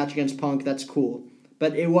him in the match against Punk. That's cool.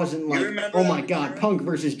 But it wasn't like, oh my God, Punk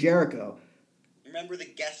versus Jericho. Remember the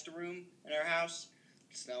guest room in our house?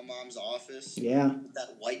 Snell Mom's office? Yeah. With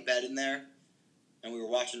that white bed in there? And we were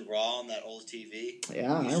watching Raw on that old TV.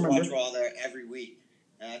 Yeah, we used I remember. to watch Raw there every week.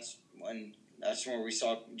 And that's when we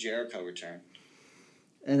saw Jericho return.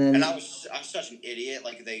 And I was such an idiot.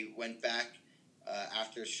 Like, they went back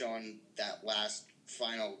after showing that last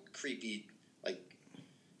final creepy, like,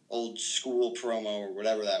 old school promo or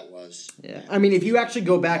whatever that was. Yeah. I mean, if you actually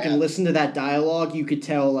go back and listen to that dialogue, you could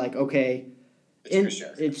tell, like, okay,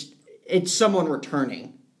 it's someone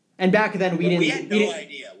returning. And back then, we had no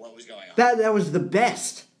idea what was going on. That was the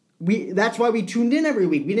best. That's why we tuned in every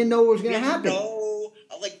week. We didn't know what was going to happen.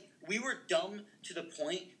 We were dumb to the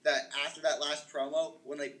point that after that last promo,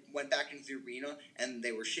 when they went back into the arena and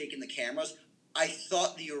they were shaking the cameras, I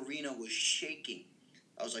thought the arena was shaking.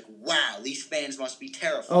 I was like, wow, these fans must be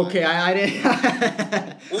terrified. Okay, I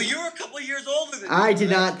didn't... Well, you were a couple of years older than me. I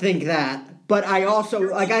did not think that. But I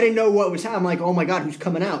also, I didn't know what was happening. I'm like, oh my God, who's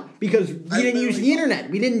coming out? Because we didn't use the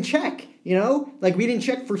internet. We didn't check, you know? Like, we didn't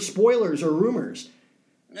check for spoilers or rumors.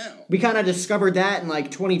 No. We kind of discovered that in,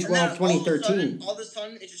 like, 2012, 2013. All of a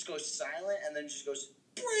sudden, it just goes silent and then just goes,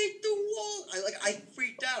 break the wall. I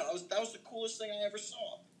freaked out. That was the coolest thing I ever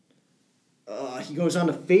saw. He goes on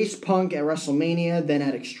to face Punk at WrestleMania, then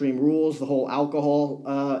at Extreme Rules, the whole alcohol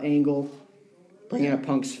angle, bringing up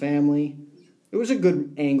Punk's family. It was a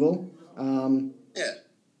good angle. Yeah.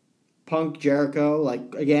 Punk, Jericho,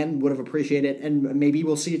 like, again, would have appreciated it, and maybe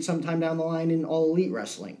we'll see it sometime down the line in All Elite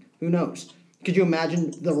Wrestling. Who knows? Could you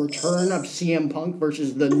imagine the return of CM Punk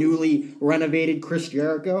versus the newly renovated Chris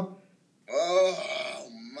Jericho? Oh,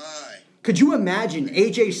 my. Could you imagine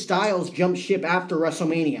AJ Styles jump ship after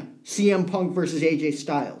WrestleMania? CM Punk versus AJ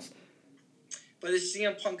Styles. But is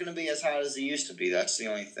CM Punk going to be as hot as he used to be? That's the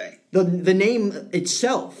only thing. The name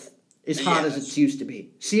itself is hot as it used to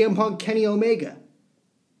be. CM Punk, Kenny Omega.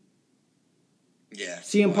 Yeah.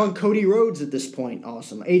 CM Punk, Cody Rhodes at this point.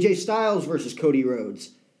 Awesome. AJ Styles versus Cody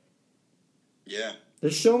Rhodes. Yeah.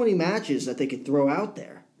 There's so many matches that they could throw out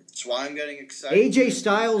there. That's why I'm getting excited. AJ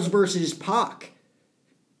Styles versus Pac.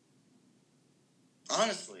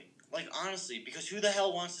 Honestly, because who the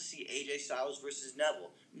hell wants to see AJ Styles versus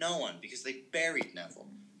Neville? No one, because they buried Neville.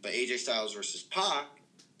 But AJ Styles versus Pac,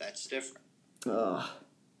 that's different.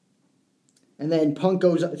 And then Punk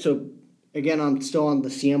goes... So, again, I'm still on the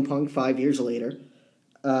CM Punk 5 years later.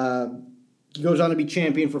 He goes on to be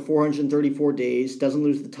champion for 434 days. Doesn't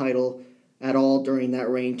lose the title at all during that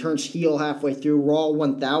reign. Turns heel halfway through. Raw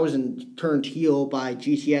 1000 turned heel by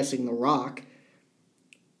GTSing The Rock.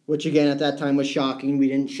 Which, again, at that time was shocking. We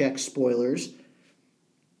didn't check spoilers.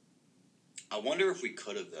 I wonder if we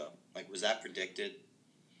could have, though. Like, was that predicted?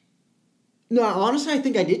 No, honestly, I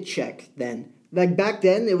think I did check then. Like, back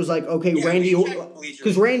then, it was like, okay, Yeah, Randy Orton...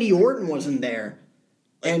 Because Randy Orton wasn't there.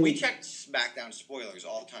 Like, and we checked SmackDown spoilers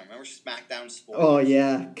all the time. Remember SmackDown spoilers? Oh,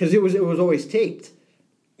 yeah. Because it was always taped.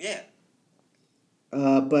 Yeah.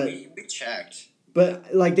 But... We checked.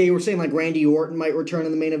 But, like, they were saying, like, Randy Orton might return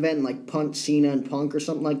in the main event and, like, punt Cena and Punk or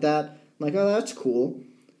something like that. I'm like, oh, that's cool.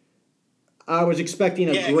 I was expecting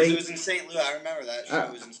a great... Yeah, it was in St. Louis. I remember that show.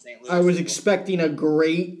 It was in St. Louis. I was expecting a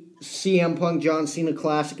great CM Punk John Cena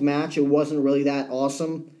classic match. It wasn't really that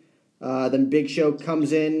awesome. Then Big Show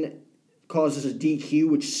comes in, causes a DQ,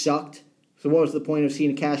 which sucked. So what was the point of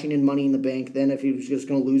Cena cashing in Money in the Bank then if he was just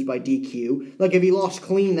going to lose by DQ? Like, if he lost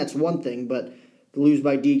clean, that's one thing, but to lose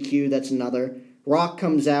by DQ, that's another. Rock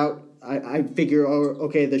comes out. I figure,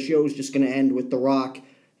 okay, the show's just going to end with The Rock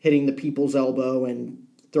hitting the people's elbow and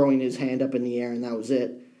throwing his hand up in the air, and that was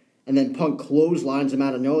it. And then Punk clotheslines him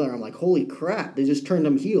out of nowhere. I'm like, holy crap, they just turned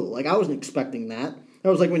him heel. Like, I wasn't expecting that. That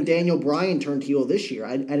was like when Daniel Bryan turned heel this year.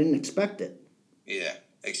 I didn't expect it. Yeah,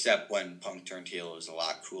 except when Punk turned heel, it was a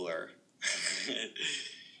lot cooler.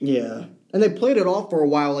 Yeah. And they played it off for a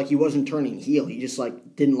while like he wasn't turning heel. He just,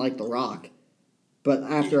 like, didn't like The Rock. But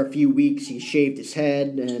after a few weeks, he shaved his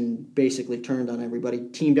head and basically turned on everybody.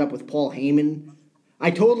 Teamed up with Paul Heyman.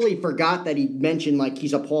 I totally forgot that he mentioned, like,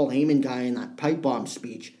 he's a Paul Heyman guy in that pipe bomb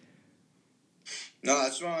speech. No,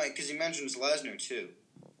 that's why, because he mentions Lesnar too.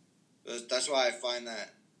 That's why I find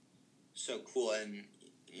that so cool. And,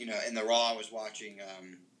 in the Raw I was watching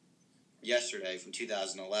yesterday from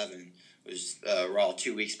 2011, it was Raw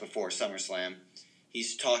 2 weeks before SummerSlam.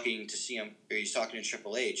 He's talking to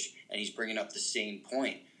Triple H, and he's bringing up the same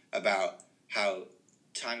point about how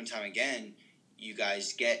time and time again you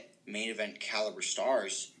guys get main event caliber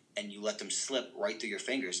stars and you let them slip right through your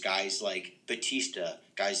fingers. Guys like Batista,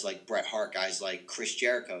 guys like Bret Hart, guys like Chris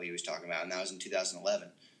Jericho he was talking about, and that was in 2011.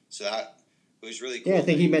 So that it was really cool. Yeah, I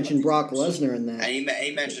think he mentioned Brock Lesnar in that. And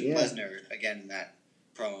he mentioned Lesnar again in that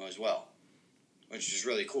promo as well, which is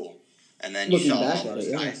really cool. And then Looking you saw back all at those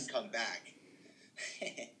it, yeah. guys come back.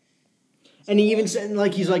 And he even said,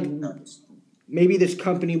 he's like, maybe this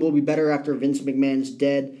company will be better after Vince McMahon's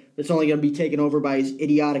dead. It's only going to be taken over by his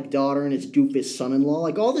idiotic daughter and his doofus son-in-law.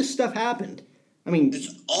 Like, all this stuff happened. I mean,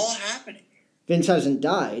 It's all happening. Vince hasn't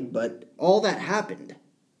died, but all that happened.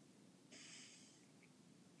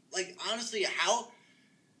 Like, honestly,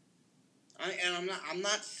 I'm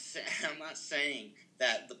not saying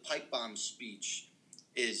that the pipe bomb speech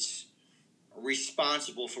is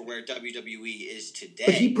responsible for where WWE is today.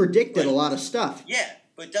 But he predicted a lot of stuff. Yeah,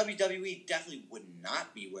 but WWE definitely would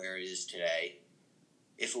not be where it is today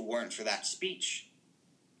if it weren't for that speech.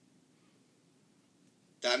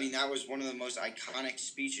 I mean, that was one of the most iconic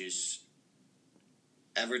speeches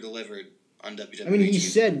ever delivered on WWE. I mean, he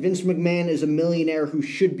said Vince McMahon is a millionaire who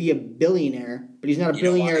should be a billionaire, but he's not a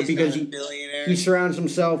billionaire because he surrounds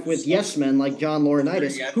himself with yes men like John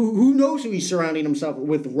Laurinaitis. Yeah. Who knows who he's surrounding himself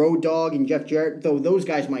with? Road Dogg and Jeff Jarrett, though those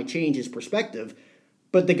guys might change his perspective.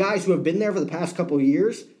 But the guys who have been there for the past couple of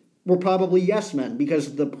years were probably yes men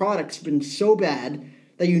because the product's been so bad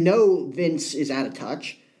that Vince is out of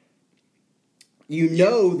touch. You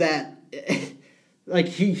know that like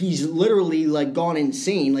he's literally like gone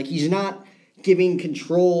insane. Like he's not giving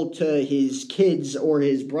control to his kids or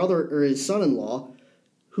his brother or his son-in-law,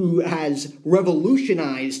 who has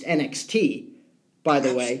revolutionized NXT, by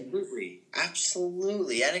the way.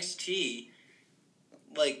 Absolutely. NXT,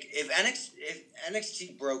 like, if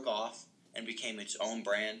NXT broke off and became its own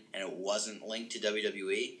brand and it wasn't linked to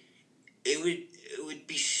WWE, it would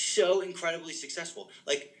be so incredibly successful.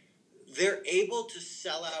 Like, they're able to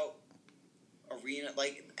sell out arena,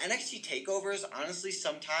 like NXT takeovers honestly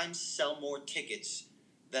sometimes sell more tickets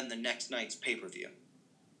than the next night's pay-per-view.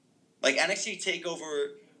 Like NXT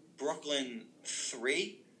takeover Brooklyn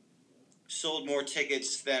 3 sold more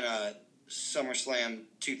tickets than SummerSlam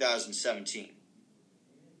 2017.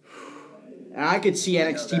 I could see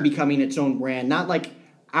NXT becoming its own brand, not like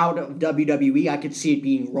out of WWE. I could see it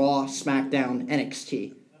being Raw, SmackDown,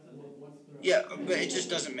 NXT. Yeah, but it just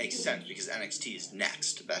doesn't make sense because NXT is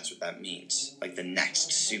next. That's what that means. Like the next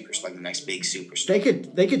the next big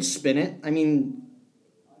superstar. They could spin it. I mean,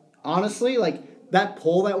 honestly, like that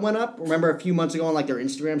poll that went up. Remember a few months ago on like their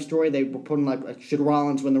Instagram story, they were putting like should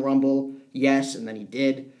Rollins win the Rumble? Yes, and then he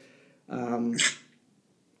did.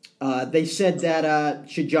 They said that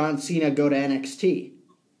should John Cena go to NXT?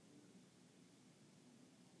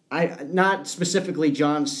 Not specifically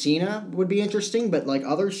John Cena would be interesting, but like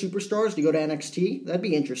other superstars to go to NXT, that'd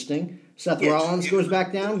be interesting. Seth Rollins goes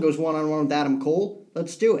back down, goes one-on-one with Adam Cole.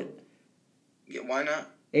 Let's do it. Yeah, why not?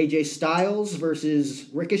 AJ Styles versus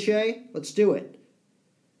Ricochet. Let's do it.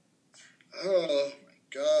 Oh my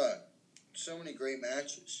God, so many great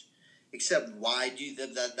matches. Except why do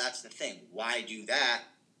that? That's the thing. Why do that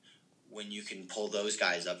when you can pull those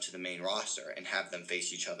guys up to the main roster and have them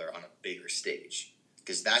face each other on a bigger stage?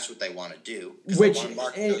 Because that's what they want to do. But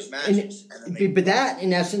that,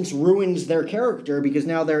 in essence, ruins their character because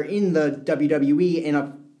now they're in the WWE in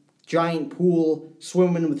a giant pool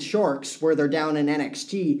swimming with sharks where they're down in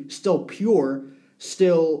NXT, still pure,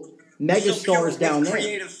 still megastars down there.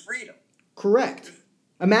 Creative freedom. Correct.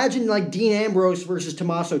 Imagine like Dean Ambrose versus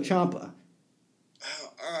Tommaso Ciampa.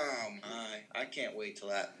 Oh my. I can't wait till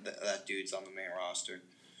that dude's on the main roster.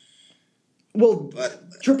 Well,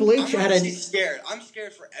 Triple H I'm scared. I'm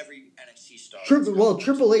scared for every NXT star.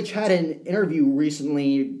 Triple H had an interview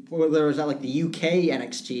recently where there was at like the UK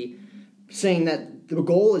NXT saying that the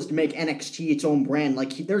goal is to make NXT its own brand.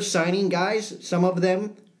 Like they're signing guys. Some of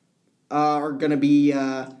them are going to be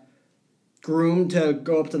groomed to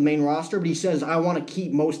go up to the main roster, but he says, I want to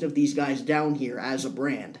keep most of these guys down here as a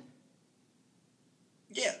brand.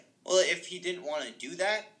 Yeah. Well, if he didn't want to do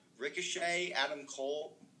that, Ricochet, Adam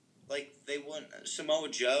Cole, like, they wouldn't. Samoa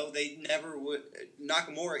Joe, they never would.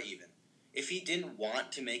 Nakamura, even. If he didn't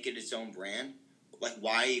want to make it its own brand, like,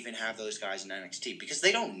 why even have those guys in NXT? Because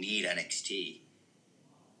they don't need NXT.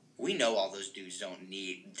 We know all those dudes didn't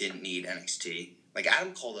need NXT. Like,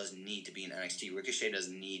 Adam Cole doesn't need to be in NXT. Ricochet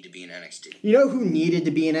doesn't need to be in NXT. You know who needed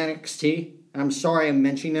to be in NXT? I'm sorry I'm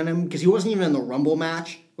mentioning him, because he wasn't even in the Rumble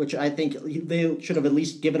match, which I think they should have at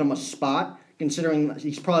least given him a spot, considering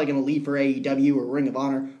he's probably going to leave for AEW or Ring of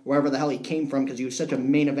Honor, wherever the hell he came from, because he was such a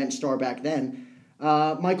main event star back then.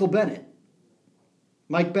 Michael Bennett.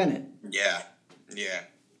 Mike Bennett. Yeah.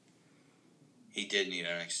 He did need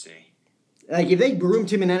NXT. Like, if they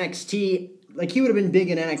groomed him in NXT, like, he would have been big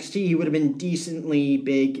in NXT. He would have been decently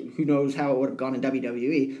big. Who knows how it would have gone in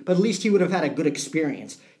WWE. But at least he would have had a good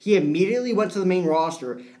experience. He immediately went to the main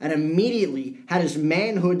roster and immediately had his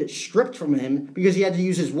manhood stripped from him because he had to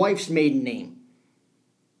use his wife's maiden name.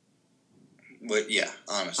 But, yeah,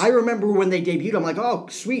 honestly. I remember when they debuted, I'm like, oh,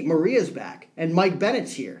 sweet, Maria's back. And Mike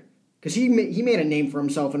Bennett's here. Because he made a name for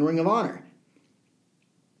himself in Ring of Honor.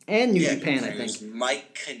 And New Japan, I think.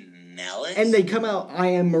 Mike Kanellis? And they come out, I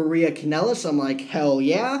am Maria Kanellis. I'm like, hell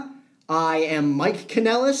yeah. I am Mike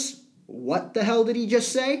Kanellis. What the hell did he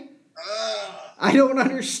just say? I don't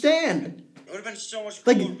understand. It would have been so much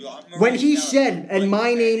cooler. Like, when he said, and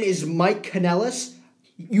my name is Mike Kanellis,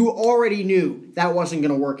 you already knew that wasn't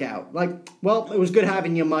going to work out. Like, well, it was good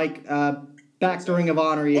having you, Mike. Back to Ring of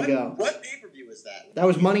Honor you go. What pay-per-view was that? That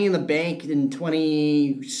was Money in the Bank in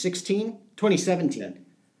 2016? 2017.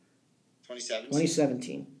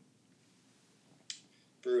 2017.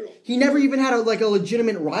 Brutal. He never even had a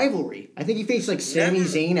legitimate rivalry. I think he faced Sami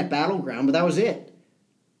Zayn at Battleground, but that was it.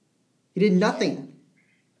 He did nothing.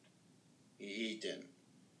 He didn't.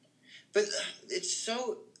 But it's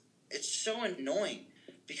so annoying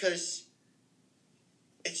because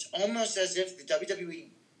it's almost as if the WWE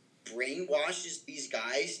brainwashes these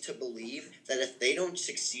guys to believe that if they don't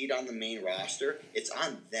succeed on the main roster, it's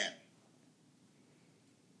on them.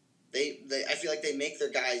 I feel like they make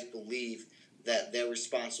their guys believe that they're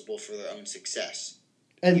responsible for their own success.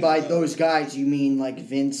 And by those guys, you mean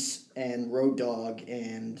Vince and Road Dogg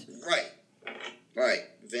and... Right.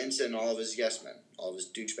 Vince and all of his yes men. All of his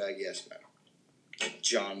douchebag yes men.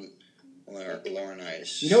 John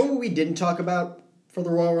Laurinaitis. You know what we didn't talk about for the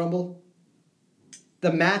Royal Rumble?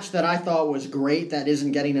 The match that I thought was great that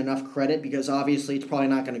isn't getting enough credit because obviously it's probably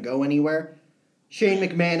not going to go anywhere. Shane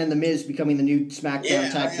McMahon and The Miz becoming the new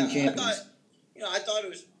SmackDown Tag Team Champions. I thought it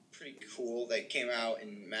was pretty cool. They came out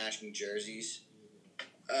in matching jerseys.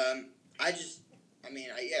 I'm going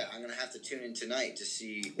to have to tune in tonight to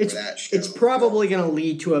see where that show It's probably going to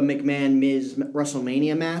lead to a McMahon-Miz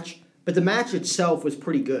WrestleMania match, but the match itself was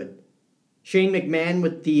pretty good. Shane McMahon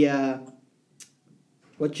with the,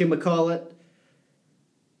 whatchamacallit,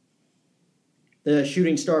 the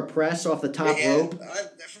shooting star press off the top rope.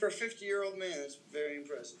 For a 50-year-old man, that's very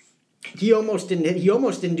impressive. He almost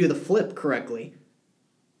didn't do the flip correctly.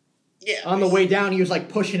 Yeah. On the way down, he was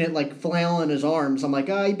pushing it, flailing his arms. I'm like,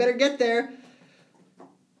 you better get there.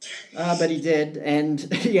 But he did, and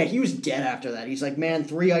yeah, he was dead after that. He's like, man,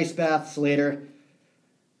 3 ice baths later,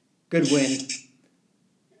 good win.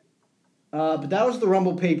 But that was the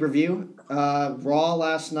Rumble pay-per-view. Raw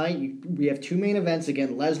last night, we have 2 main events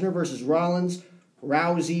again, Lesnar versus Rollins,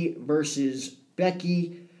 Rousey versus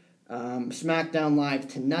Becky. SmackDown Live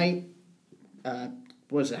tonight.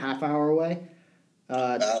 Was it half hour away?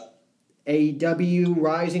 AEW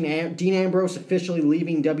Rising. Dean Ambrose officially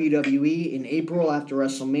leaving WWE in April after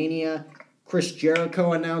WrestleMania. Chris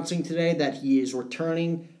Jericho announcing today that he is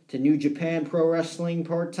returning to New Japan Pro Wrestling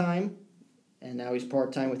part-time. And now he's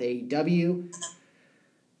part-time with AEW.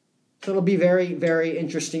 So it'll be very, very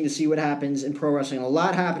interesting to see what happens in pro wrestling. A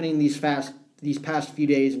lot happening these past few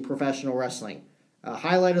days in professional wrestling.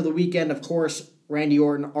 Highlight of the weekend, of course, Randy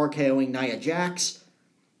Orton RKOing Nia Jax.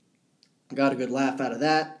 Got a good laugh out of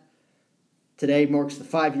that. Today marks the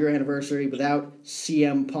 5-year anniversary without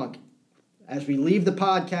CM Punk. As we leave the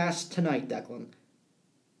podcast tonight, Declan,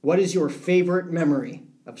 what is your favorite memory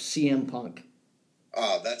of CM Punk?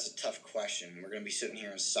 Oh, that's a tough question. We're going to be sitting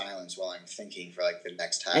here in silence while I'm thinking for the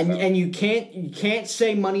next half hour. hour. And you can't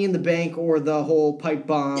say Money in the Bank or the whole pipe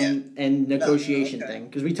bomb and negotiation thing,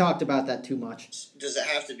 because we talked about that too much. Does it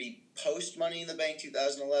have to be post Money in the Bank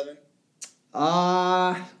 2011?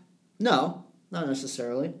 No, not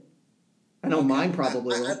necessarily. I know mine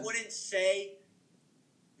probably will. I wouldn't say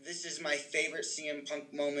this is my favorite CM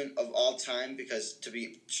Punk moment of all time because, to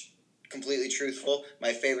be completely truthful,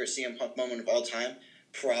 my favorite CM Punk moment of all time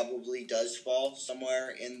probably does fall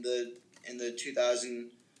somewhere in the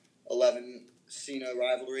 2011 Cena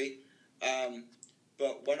rivalry.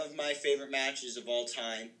 But one of my favorite matches of all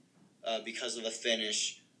time, because of the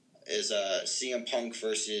finish, is CM Punk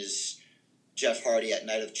versus Jeff Hardy at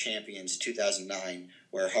Night of Champions 2009,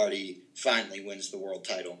 where Hardy finally wins the world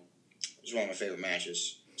title. It was one of my favorite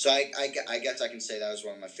matches. So I guess I can say that was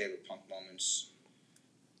one of my favorite Punk moments.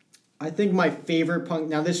 I think my favorite Punk,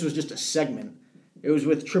 now this was just a segment. It was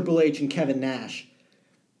with Triple H and Kevin Nash.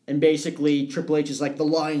 And basically, Triple H is like, the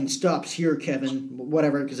line stops here, Kevin.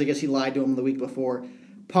 Whatever, because I guess he lied to him the week before.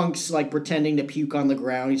 Punk's like pretending to puke on the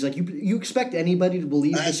ground. He's like, you expect anybody to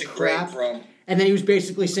believe this crap? And then he was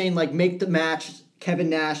basically saying, like, make the match Kevin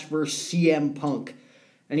Nash versus CM Punk.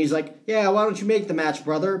 And he's like, yeah, why don't you make the match,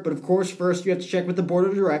 brother? But of course, first you have to check with the board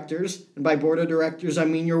of directors. And by board of directors, I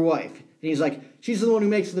mean your wife. And he's like, she's the one who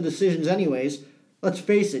makes the decisions anyways. Let's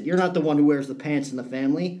face it, you're not the one who wears the pants in the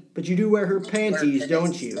family. But you do wear her panties,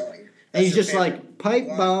 don't you? And he's just like, pipe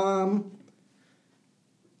bomb.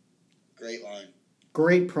 Great line.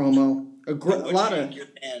 Great promo. A lot of your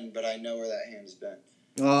hand, but I know where that hand's been.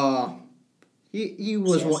 He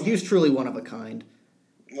was truly one of a kind.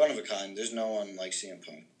 One of a kind. There's no one like CM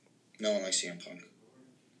Punk. No one like CM Punk.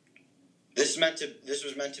 This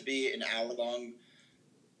was meant to be an hour-long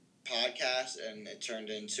podcast, and it turned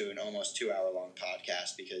into an almost 2-hour-long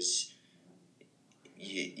podcast because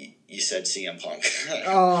you said CM Punk.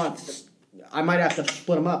 I might have to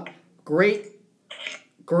split them up. Great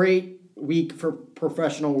week for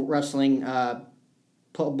professional wrestling,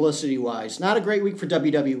 publicity-wise. Not a great week for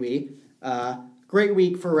WWE. Great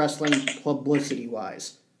week for wrestling,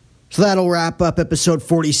 publicity-wise. So that'll wrap up episode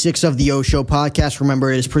 46 of the O Show podcast. Remember,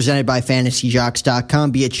 it is presented by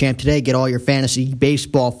FantasyJocks.com. Be a champ today. Get all your fantasy,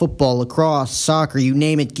 baseball, football, lacrosse, soccer, you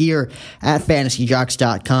name it, gear at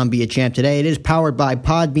FantasyJocks.com. Be a champ today. It is powered by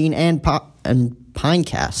Podbean and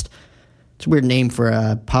Pinecast. It's a weird name for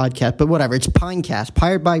a podcast, but whatever. It's Pinecast.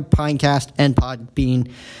 Powered by Pinecast and Podbean.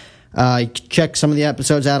 Check some of the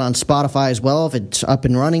episodes out on Spotify as well if it's up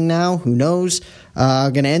and running now. Who knows?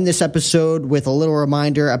 I'm going to end this episode with a little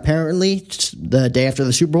reminder. Apparently, the day after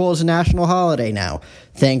the Super Bowl is a national holiday now.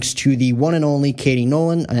 Thanks to the one and only Katie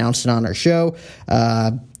Nolan, announced it on her show.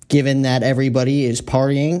 Given that everybody is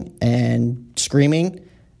partying and screaming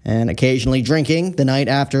and occasionally drinking the night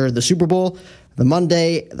after the Super Bowl,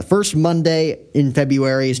 the first Monday in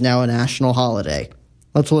February is now a national holiday.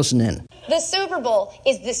 Let's listen in. The Super Bowl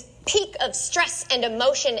is this peak of stress and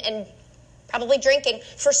emotion and probably drinking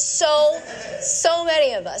for so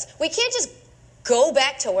many of us. We can't just go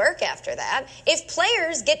back to work after that. If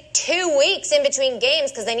players get 2 weeks in between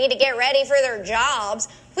games because they need to get ready for their jobs,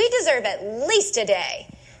 we deserve at least a day.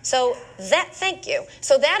 Thank you.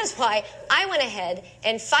 So that is why I went ahead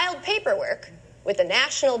and filed paperwork with the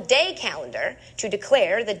National Day calendar to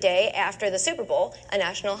declare the day after the Super Bowl a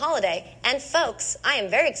national holiday. And folks, I am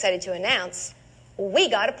very excited to announce we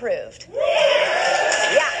got approved. Yeah.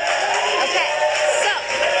 Okay. So,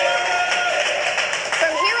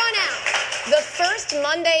 from here on out, the first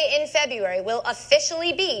Monday in February will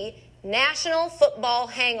officially be National Football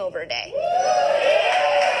Hangover Day.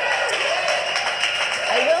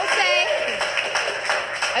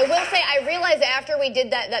 I will say, I realized after we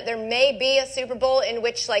did that there may be a Super Bowl in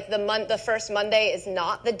which, like, the first Monday is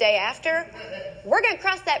not the day after. We're going to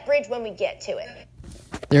cross that bridge when we get to it.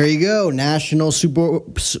 There you go. National Super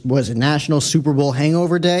Bowl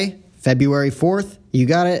Hangover Day, February 4th. You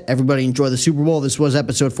got it. Everybody enjoy the Super Bowl. This was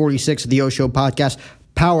episode 46 of the O Show podcast,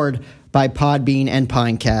 powered by Podbean and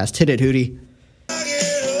Pinecast. Hit it, Hootie.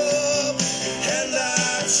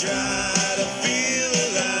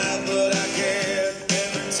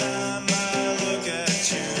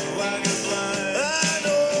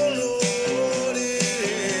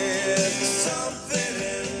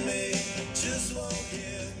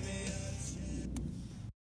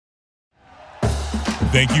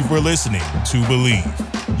 Thank you for listening to Believe.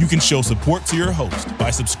 You can show support to your host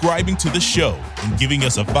by subscribing to the show and giving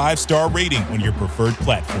us a 5-star rating on your preferred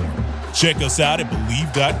platform. Check us out at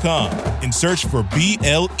Believe.com and search for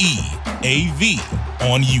BLEAV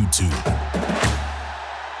on YouTube.